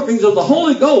of the workings of the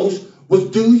Holy Ghost was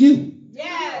do you.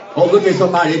 Oh, look at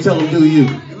somebody and tell them do you.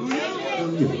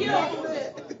 Do you.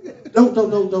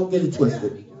 Don't get it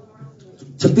twisted.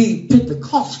 To be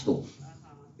Pentecostal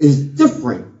is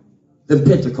different than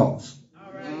Pentecost.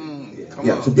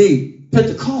 Yeah, to be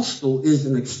Pentecostal is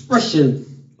an expression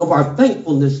of our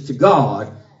thankfulness to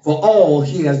God for all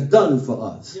he has done for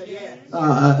us.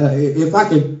 If I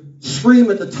could scream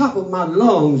at the top of my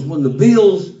lungs when the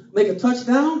Bills make a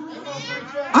touchdown,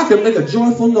 I can make a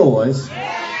joyful noise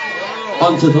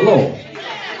unto the Lord.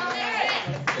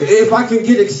 If I can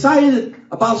get excited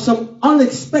about some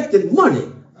unexpected money,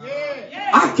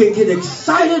 I can get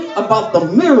excited about the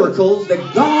miracles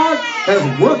that God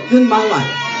has worked in my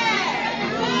life.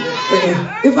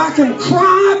 If I can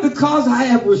cry because I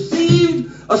have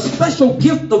received a special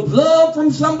gift of love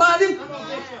from somebody,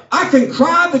 I can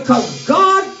cry because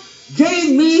God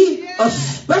gave me a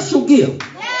special gift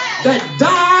that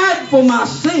died for my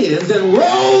sins and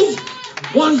rose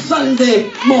one Sunday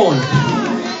morning.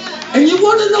 And you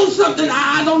want to know something?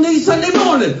 I don't need Sunday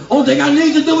morning. Only thing I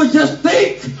need to do is just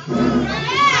think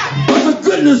of the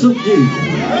goodness of Jesus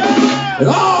and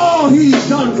all he's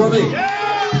done for me.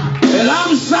 And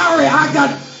I'm sorry I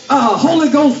got Holy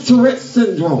Ghost Tourette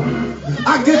syndrome.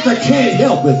 I can't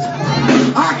help it.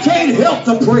 I can't help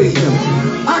to praise him.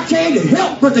 I can't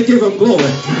help but to give him glory.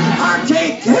 I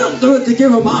can't help but to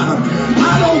give him honor.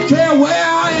 I don't care where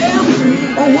I am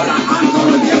or what I'm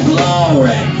going to give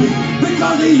glory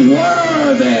because he's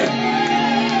worthy.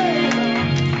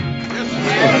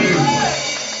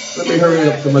 Let me hurry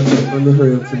up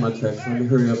to my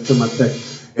text.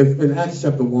 In Acts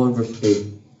chapter 1, verse 8,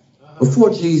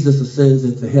 before Jesus ascends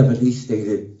into heaven, he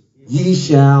stated, ye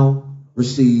shall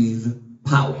receive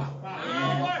power.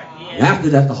 And after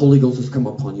that, the Holy Ghost has come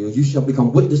upon you, and you shall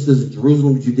become witnesses in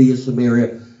Jerusalem, Judea,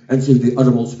 Samaria, and to the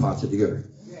uttermost parts of the earth.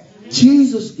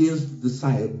 Jesus gives the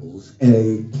disciples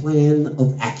a plan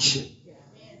of action.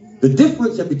 The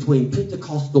difference between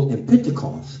Pentecostal and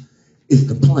Pentecost is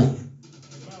the plan.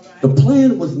 The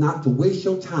plan was not to waste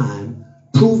your time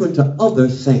proving to other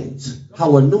saints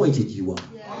how anointed you are.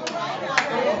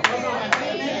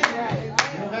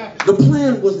 The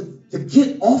plan was to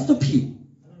get off the pew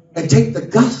and take the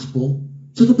gospel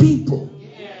to the people.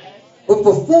 But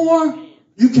before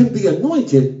you can be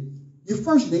anointed, you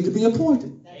first need to be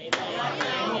appointed.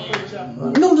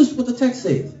 Notice what the text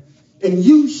says. And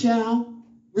you shall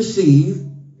receive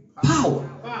power.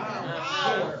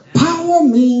 Power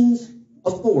means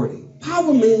authority.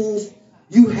 Power means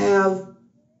you have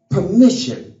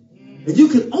permission. And you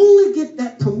can only get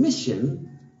that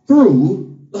permission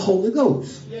through the Holy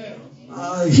Ghost.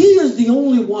 He is the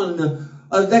only one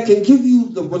that can give you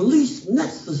the release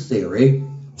necessary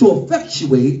to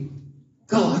effectuate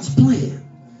God's plan.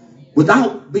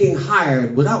 Without being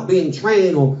hired, without being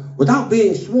trained, or without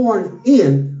being sworn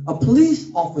in, a police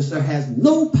officer has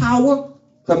no power,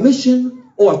 permission,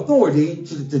 or authority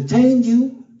to detain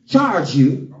you, charge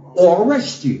you, or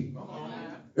arrest you.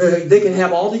 They can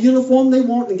have all the uniform they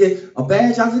want and get a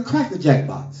badge out of the Cracker Jack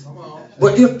box.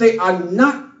 But if they are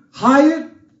not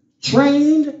hired,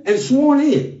 trained, and sworn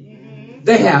in,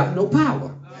 they have no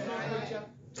power.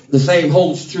 The same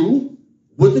holds true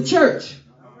with the church.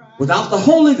 Without the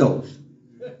Holy Ghost,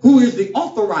 who is the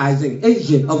authorizing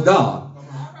agent of God,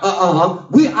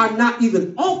 we are not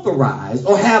even authorized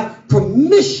or have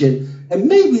permission, and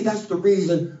maybe that's the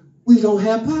reason we don't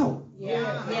have power.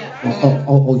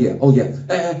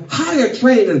 Hired,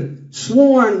 trained, and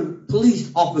sworn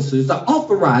police officers are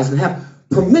authorized and have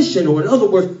permission, or in other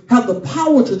words, have the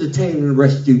power to detain and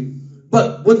arrest you.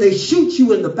 But when they shoot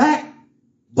you in the back,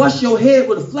 bust your head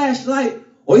with a flashlight,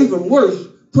 or even worse,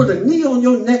 put a knee on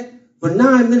your neck for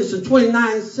 9 minutes and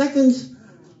 29 seconds,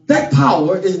 that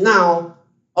power is now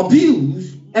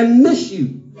abused and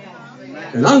misused.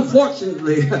 And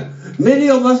unfortunately, many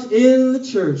of us in the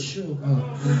church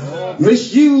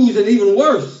misuse and even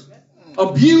worse,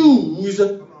 abuse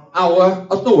our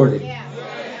authority.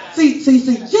 See,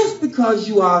 just because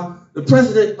you are the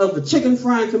president of the chicken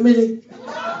frying committee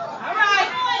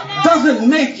doesn't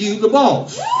make you the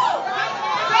boss.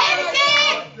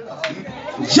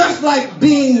 Just like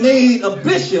being made a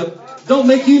bishop don't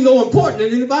make you no important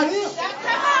than anybody else.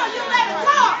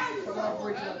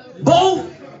 Both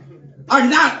are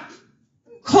not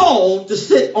called to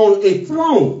sit on a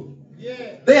throne.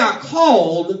 They are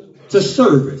called to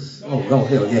service. Oh,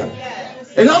 hell yeah.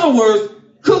 In other words,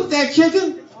 cook that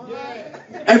chicken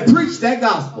and preach that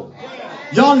gospel.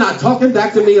 Y'all not talking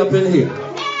back to me up in here.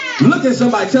 Look at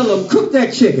somebody, tell them, cook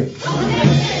that chicken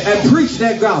and preach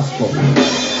that gospel.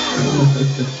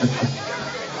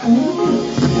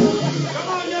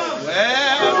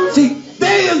 See,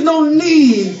 there is no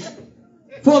need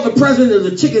for the president of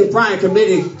the chicken frying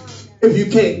committee if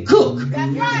you can't cook.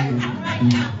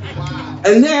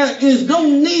 And there is no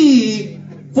need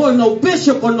for no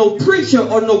bishop or no preacher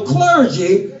or no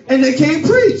clergy, and they can't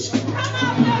preach.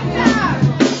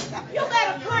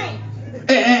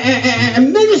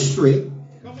 And ministry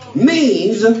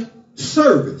means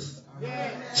service.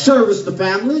 Service to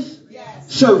families,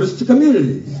 service to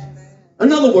communities.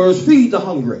 In other words, feed the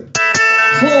hungry,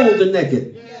 clothe the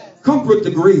naked, comfort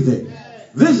the grieving,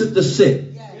 visit the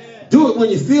sick. Do it when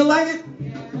you feel like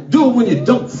it. Do it when you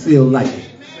don't feel like it.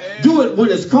 Do it when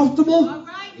it's comfortable.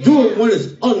 Do it when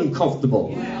it's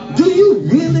uncomfortable. Do you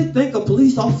really think a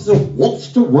police officer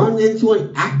wants to run into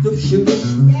an active shooter?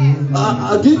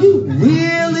 Do you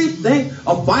really think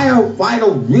a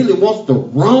firefighter really wants to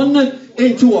run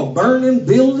into a burning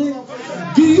building?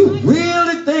 Do you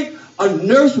really think a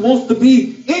nurse wants to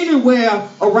be anywhere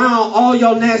around all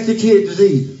your nasty kid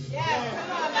diseases?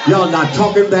 Y'all not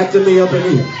talking back to me up in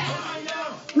here.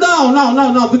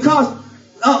 No. Because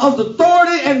of the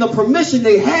authority and the permission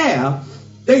they have,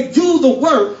 they do the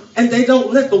work and they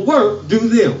don't let the work do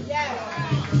them.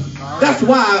 That's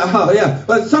why,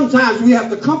 but sometimes we have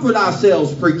to comfort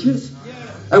ourselves, preachers.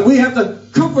 And we have to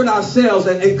comfort ourselves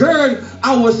and gird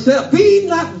ourselves. Be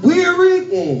not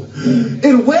weary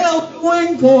in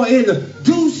well-doing, for in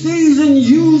due season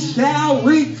you shall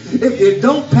reap if you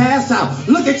don't pass out.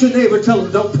 Look at your neighbor, tell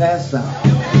him, don't pass out.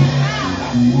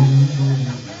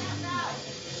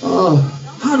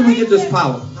 How do we get this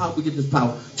power? How do we get this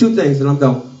power? Two things, and I'm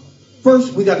done.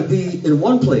 First, we got to be in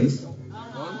one place.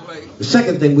 The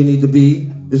second thing we need to be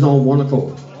is on one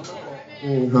accord.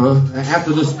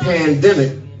 After this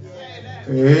pandemic,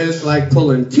 it's like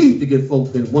pulling teeth to get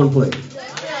folks in one place.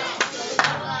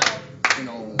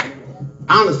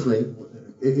 Honestly,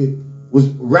 it was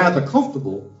rather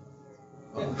comfortable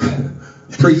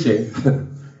preaching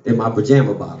in my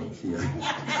pajama bottoms.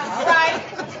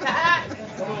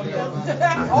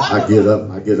 I get up.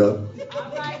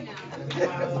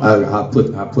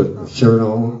 I put a shirt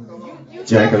on,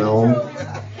 jacket on.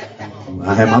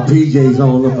 I have my PJs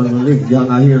on up underneath. Y'all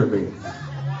not hearing me.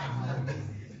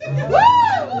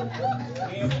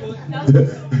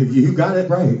 You got it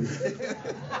right.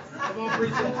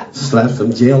 Slap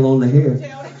some gel on the hair.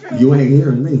 You ain't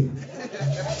hearing me.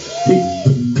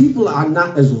 People are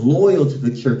not as loyal to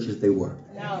the church as they were.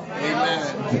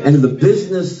 And the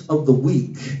business of the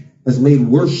week has made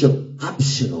worship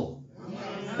optional.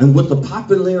 And with the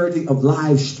popularity of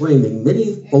live streaming,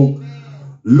 many folk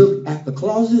look at the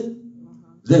closet,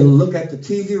 then look at the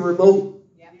TV remote,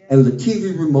 and the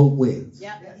TV remote wins.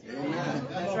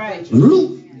 That's right.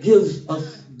 Luke gives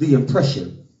us the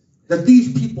impression that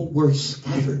these people were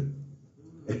scattered.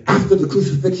 And after the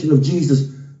crucifixion of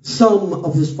Jesus, some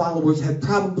of his followers had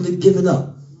probably given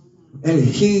up. And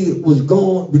he was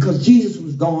gone because Jesus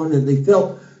was gone, and they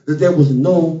felt that there was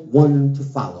no one to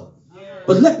follow.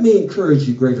 But let me encourage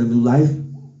you, Greater New Life.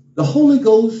 The Holy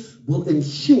Ghost will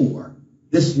ensure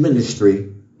this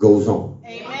ministry goes on.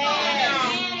 Amen.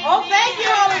 Oh, thank you,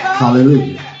 Holy Ghost.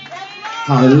 Hallelujah.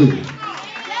 Hallelujah.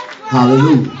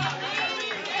 Hallelujah.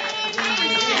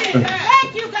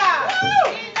 Thank you, God.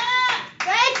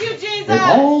 Thank you, Jesus. And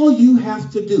all you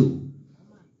have to do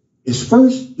is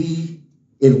first be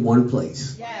in one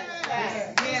place.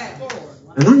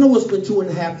 And I know it's been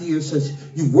 2.5 years since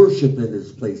you worshiped in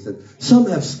this place. And some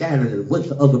have scattered and went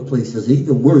to other places.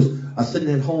 Even worse, are sitting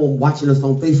at home watching us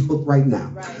on Facebook right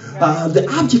now. The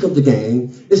object of the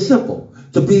game is simple.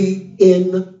 To be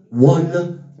in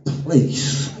one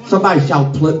place. Somebody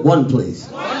shout one place.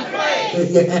 One place.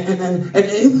 And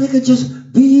if we could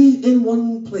just be in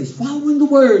one place. Following the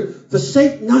word.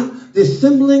 Forsake not the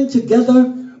assembling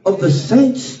together of the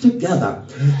saints together.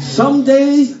 Some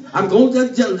days, I'm going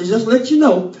to just let you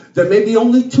know, there may be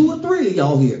only 2 or 3 of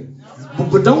y'all here.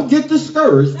 But don't get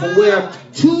discouraged, for where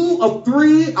 2 or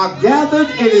 3 are gathered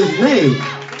in his name.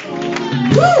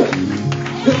 Woo!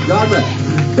 Good God,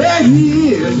 there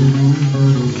he is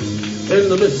in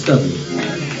the midst of you.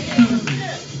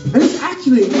 And it's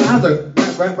actually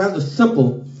rather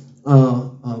simple,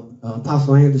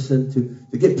 Apostle Anderson,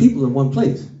 to get people in one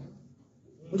place.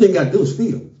 What you got to do is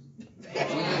feed them.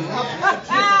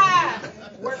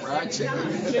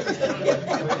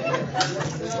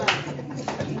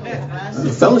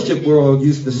 The fellowship world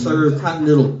used to serve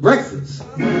continental breakfast.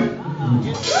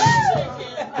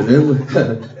 And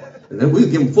then we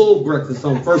give them full breakfast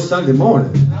on first Sunday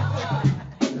morning.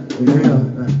 Yeah.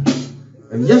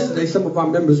 And yesterday, some of our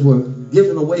members were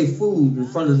giving away food in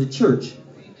front of the church.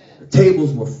 The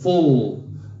tables were full.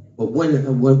 But when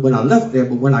I left there,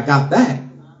 but when I got back,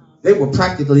 they were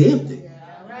practically empty.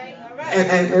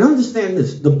 And understand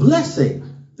this, the blessing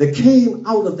that came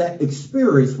out of that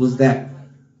experience was that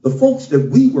the folks that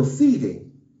we were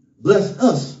feeding blessed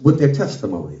us with their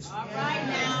testimonies.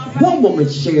 One woman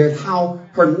shared how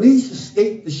her niece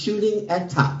escaped the shooting at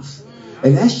Tops.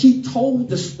 And as she told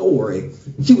the story,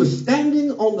 she was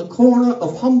standing on the corner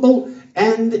of Humboldt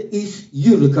and East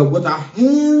Utica with her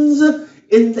hands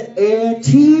in the air,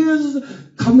 tears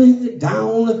coming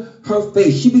down her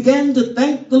face. She began to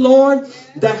thank the Lord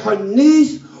that her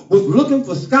niece was looking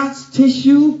for Scott's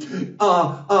tissue,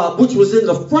 which was in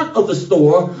the front of the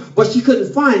store, but she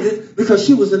couldn't find it because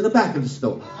she was in the back of the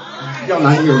store. Y'all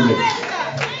not hearing me.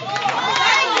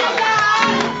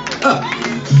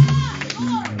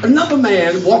 Another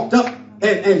man walked up,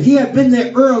 and he had been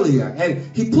there earlier,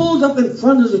 and he pulled up in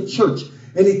front of the church,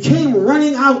 and he came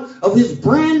running out of his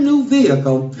brand new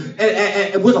vehicle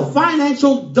and with a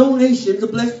financial donation to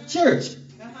bless the church.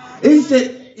 And he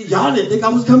said, y'all didn't think I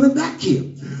was coming back here,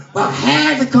 but I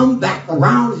had to come back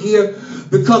around here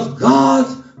because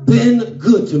God's been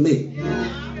good to me.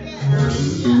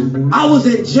 I was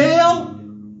in jail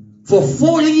for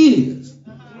 40 years.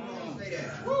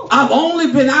 I've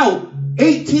only been out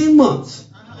 18 months.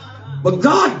 But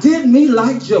God did me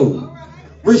like Job.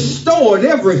 Restored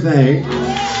everything.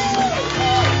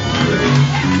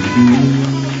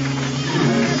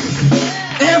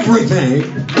 Everything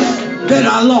that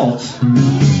I lost.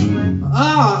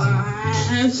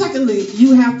 And secondly,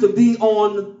 you have to be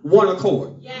on one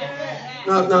accord.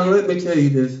 Now let me tell you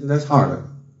this. That's harder.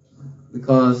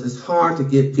 Because it's hard to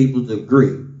get people to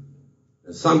agree.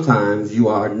 And sometimes you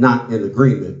are not in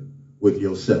agreement with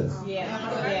yourself.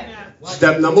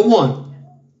 Step number 1.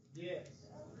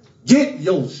 Get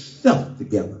yourself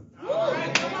together.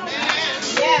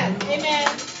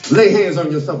 Lay hands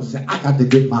on yourself and say, I got to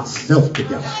get myself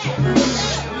together.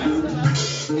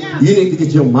 You need to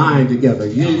get your mind together.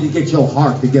 You need to get your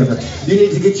heart together. You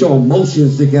need to get your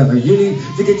emotions together. You need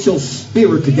to get your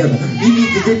spirit together. You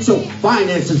need to get your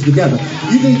finances together.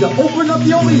 You need to open up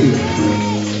your ears.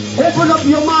 Open up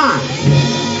your mind.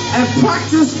 And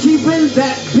practice keeping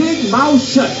that big mouth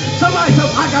shut. Somebody tell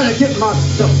me, I got to get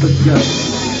myself together.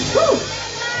 Woo.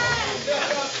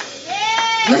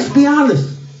 Let's be honest.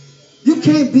 You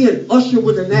can't be an usher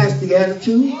with a nasty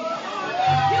attitude. You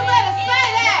better say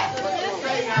that.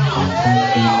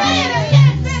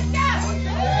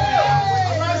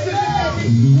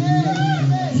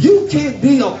 You can't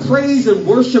be a praise and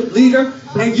worship leader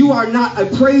and you are not a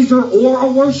praiser or a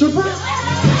worshiper.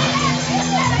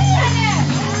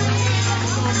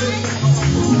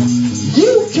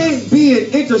 You can't be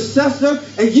an intercessor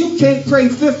and you can't pray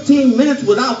 15 minutes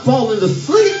without falling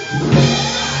asleep.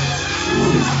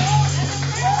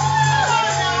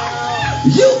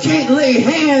 You can't lay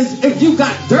hands if you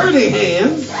got dirty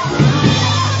hands.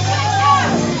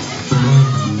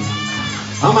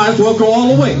 I might as well go all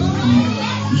the way.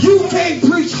 You can't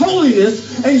preach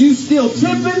holiness and you still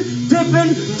tipping,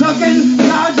 dipping, ducking,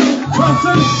 dodging,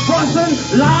 cussing, fussing,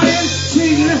 lying,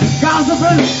 cheating,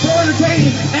 gossiping,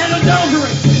 fornicating, and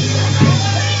adultery.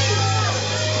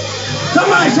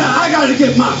 Somebody say, I got to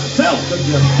get myself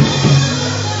together.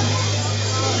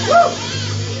 Woo.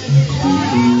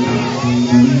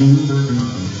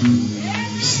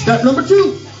 Step number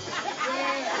 2.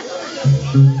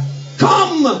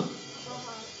 Come,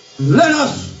 let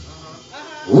us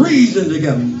reason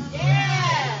together.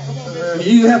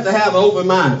 You have to have an open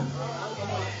mind,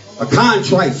 a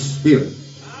contrite spirit,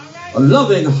 a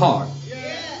loving heart,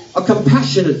 a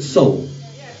compassionate soul.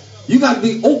 You got to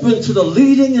be open to the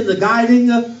leading and the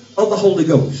guiding of the Holy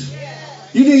Ghost.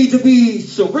 You need to be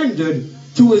surrendered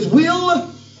to His will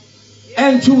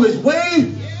and to His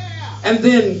way, and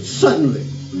then suddenly.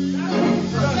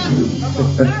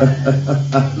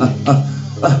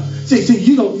 See,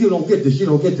 you don't get this.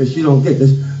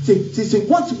 See,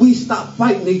 once we stop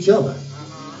fighting each other,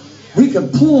 we can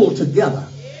pull together.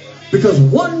 Because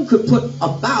one could put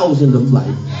 1,000 to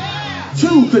flight.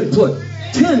 2 could put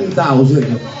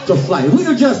 10,000 to flight. We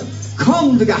could just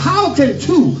come together. How can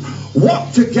 2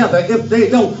 walk together if they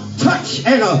don't touch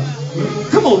and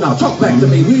come on now, talk back to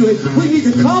me. We need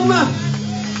to come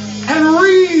and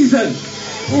reason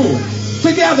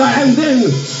together, and then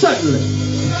suddenly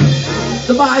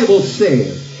the Bible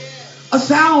says a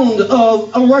sound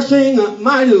of a rushing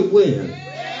mighty wind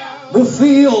will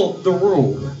fill the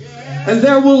room, and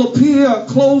there will appear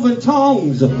cloven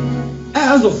tongues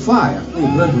as a fire,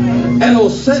 and it will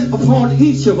set upon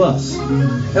each of us,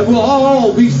 and we'll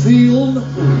all be filled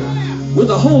with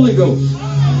the Holy Ghost.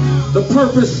 The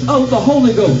purpose of the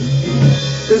Holy Ghost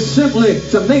is simply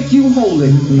to make you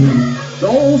holy. The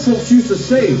old folks used to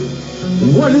say,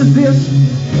 what is this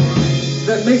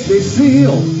that makes me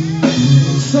feel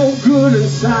so good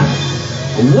inside?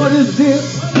 What is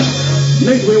this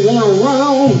makes me want to run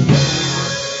on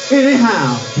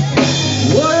anyhow?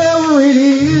 Whatever it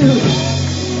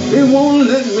is, it won't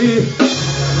let me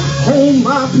hold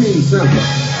my peace.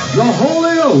 The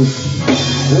Holy Ghost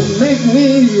will make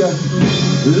me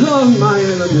love my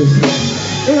enemies.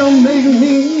 It'll make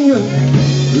me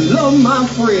love my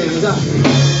friends.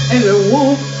 And it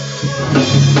won't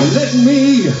let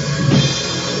me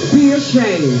be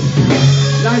ashamed.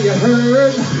 Now you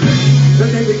heard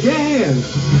that they began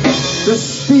to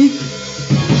speak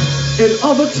in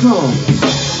other tongues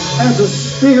as the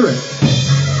Spirit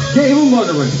gave them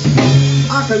utterance.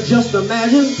 I can just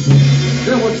imagine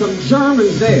there were some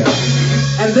Germans there,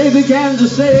 and they began to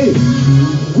say,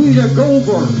 we the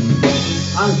Goldberg.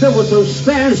 There were some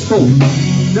Spanish folk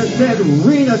that said,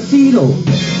 Renacito,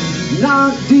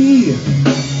 na di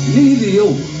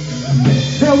nidio.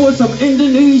 There were some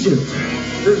Indonesians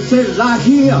that said,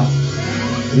 Lahia,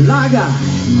 Laga.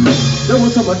 There were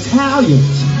some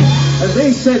Italians, and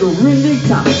they said,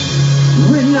 Renata,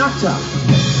 Renata.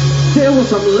 There were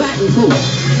some Latin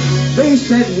folks. They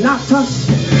said, Natas,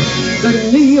 the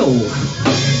Neo.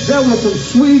 There were some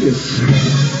Swedish.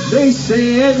 They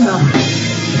said,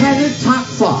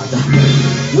 Hanetapfad.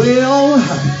 Well,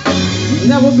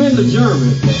 never been to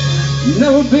Germany.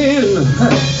 Never been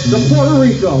to Puerto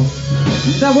Rico.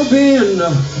 Never been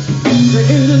to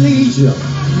Indonesia.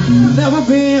 Never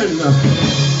been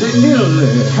to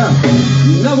Italy.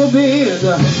 Never been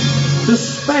to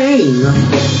Spain.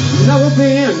 Never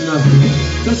been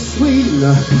to Sweden.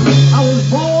 I was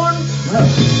born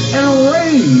and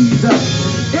raised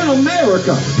in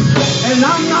America, and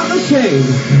I'm not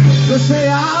ashamed to say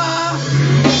I've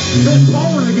been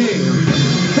born again.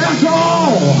 That's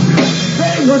all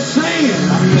they were saying.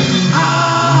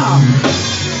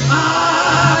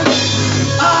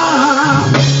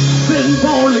 I've been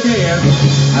born again.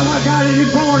 Have I got any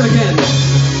born again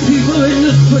people in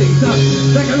this place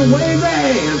that can wave their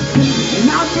hands and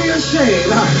not be ashamed?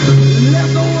 Let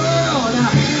the world.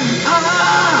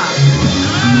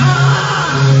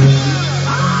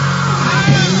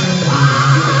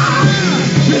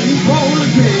 Been born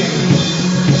again.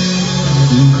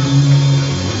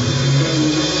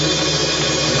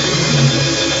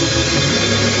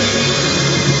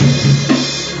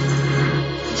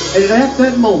 And at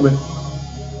that moment,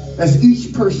 as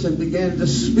each person began to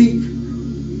speak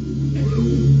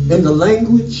in the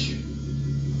language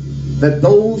that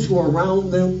those who were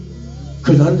around them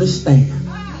could understand.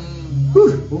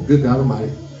 Whew, oh, good God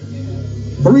Almighty.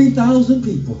 3,000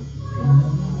 people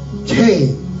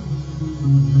came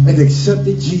and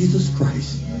accepted Jesus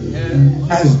Christ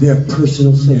as their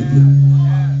personal Savior.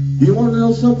 You want to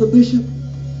know something, Bishop?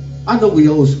 I know we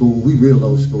old school. We real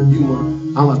old school.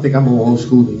 I don't think I'm more old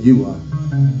school than you are.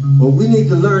 But we need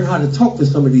to learn how to talk to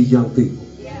some of these young people.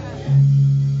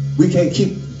 We can't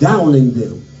keep downing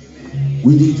them.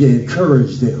 We need to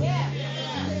encourage them.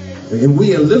 And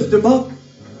we'll lift them up.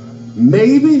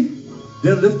 Maybe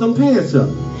they'll lift them pants up.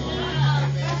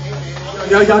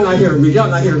 Y'all not hearing me. Y'all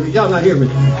not hearing me. Y'all not hearing me.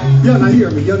 Y'all not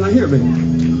hearing me. Y'all not hearing me.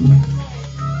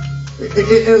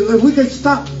 If we could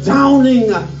stop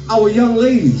downing our young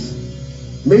ladies,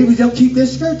 maybe they'll keep their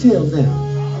skirt tails down.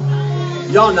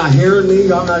 Y'all not hearing me.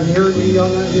 Y'all not hearing me. Y'all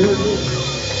not hearing me.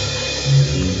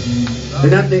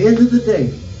 And at the end of the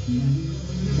day,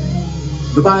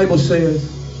 the Bible says,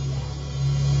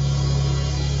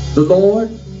 the Lord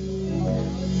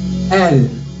added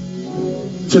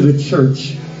to the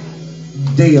church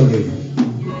daily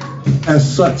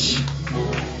as such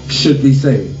should be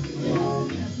saved.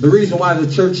 The reason why the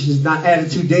church is not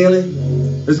added to daily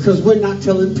is because we're not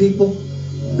telling people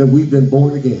that we've been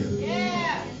born again.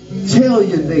 Tell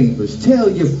your neighbors, tell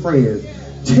your friends,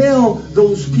 tell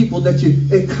those people that you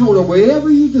encounter wherever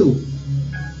you do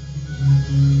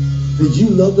that you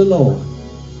love the Lord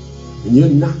and you're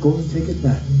not going to take it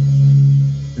back.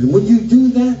 And when you do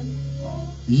that,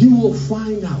 you will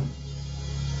find out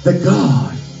that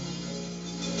God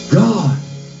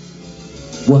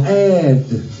will add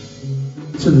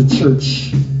to the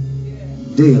church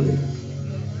daily.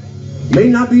 May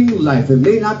not be New Life. It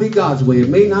may not be God's Way. It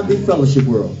may not be Fellowship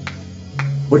World.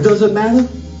 But does it matter?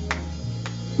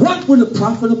 What would it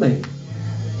profit a man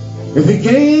if he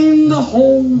gained the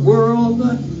whole world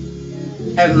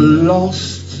and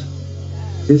lost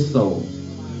his soul?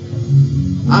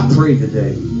 I pray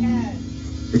today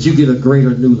that you get a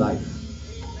greater new life.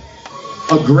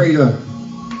 A greater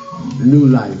new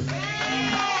life.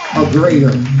 A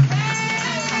greater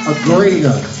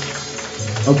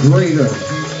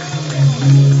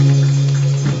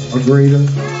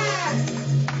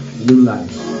new life.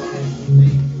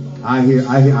 I hear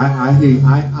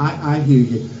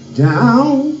you.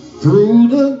 Down through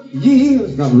the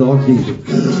years, God, Lord Jesus,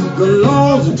 the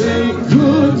Lord's been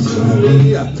good to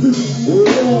me.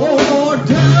 Oh,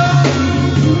 down,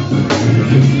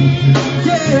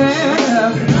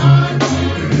 yeah.